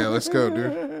Sebastian. Yeah, let's go,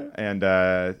 dude. And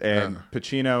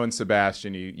Pacino and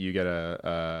Sebastian, you get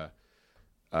a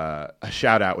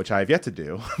shout out, which I have yet to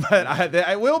do, but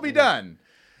I will be done.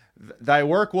 Thy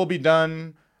work will be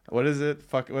done. What is it?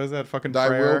 What is that fucking Thy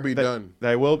prayer? will be done.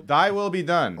 Thy will be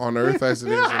done On earth as it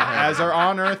is in heaven.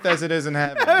 on earth as it is in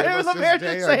heaven. Give us LeMaire this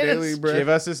day just our saying daily bread. Give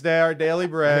us this day our daily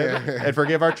bread, and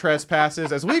forgive our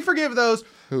trespasses as we forgive those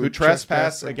who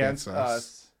trespass against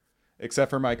us. Except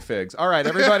for Mike Figs. All right,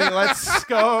 everybody, let's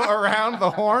go around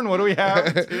the horn. What do we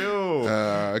have to?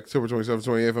 October 27th,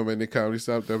 28th, I'm at Nick Comedy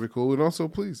Stop. That'd be cool. And also,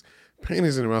 please,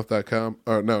 panties.inthemouth.com.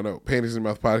 Or no, Panties in the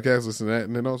Mouth podcast. Listen to that.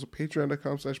 And then also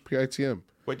patreon.com/PITM.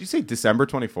 What did you say? December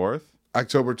 24th?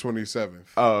 October 27th.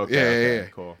 Oh, okay. Yeah.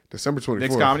 Cool. December 24th.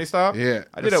 Nick's Comedy Stop? Yeah.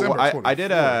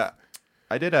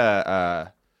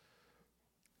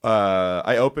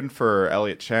 I opened for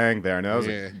Elliot Chang there, and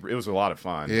it was a lot of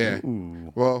fun. Yeah.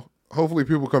 Ooh. Well, hopefully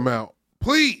people come out.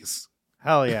 Please.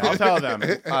 Hell yeah. I'll tell them.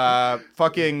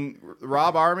 Fucking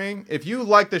Rob Arming, if you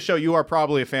like the show, you are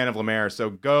probably a fan of LeMaire,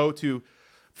 so go to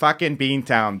fucking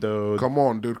Beantown, dude. Come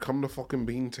on, dude. Come to fucking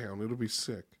Beantown. It'll be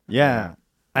sick. Yeah.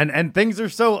 And things are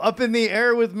so up in the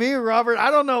air with me, Robert.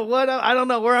 I don't know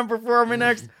where I'm performing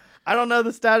next. I don't know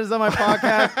the status of my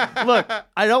podcast. Look,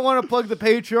 I don't want to plug the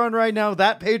Patreon right now.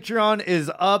 That Patreon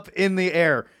is up in the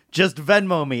air. Just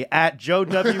Venmo me at Joe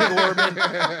W. Gorman.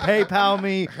 PayPal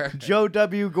me, Joe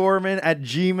W. Gorman at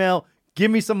Gmail.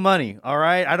 Give me some money, all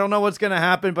right? I don't know what's going to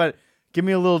happen, but give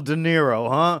me a little De Niro,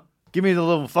 huh? Give me the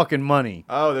little fucking money.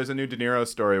 Oh, there's a new De Niro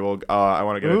story. Well, I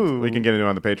want to get it. We can get into it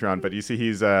on the Patreon. But you see,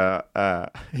 he's going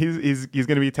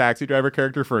to be a taxi driver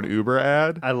character for an Uber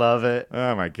ad. I love it.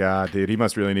 Oh my god, dude, he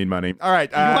must really need money. All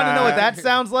right, You want to know what that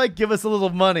sounds like? Give us a little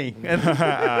money.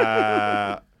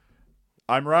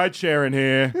 I'm ride sharing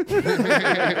here.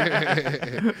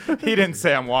 He didn't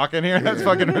say I'm walking here. That's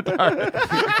fucking retarded.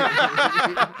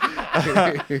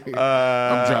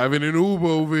 I'm driving an Uber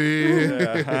over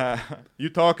here. You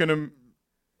talking to?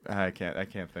 I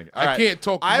can't think. All right. Can't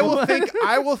talk. I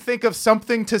will think of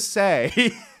something to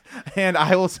say, and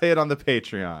I will say it on the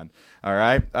Patreon. All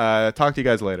right. Talk to you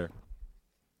guys later.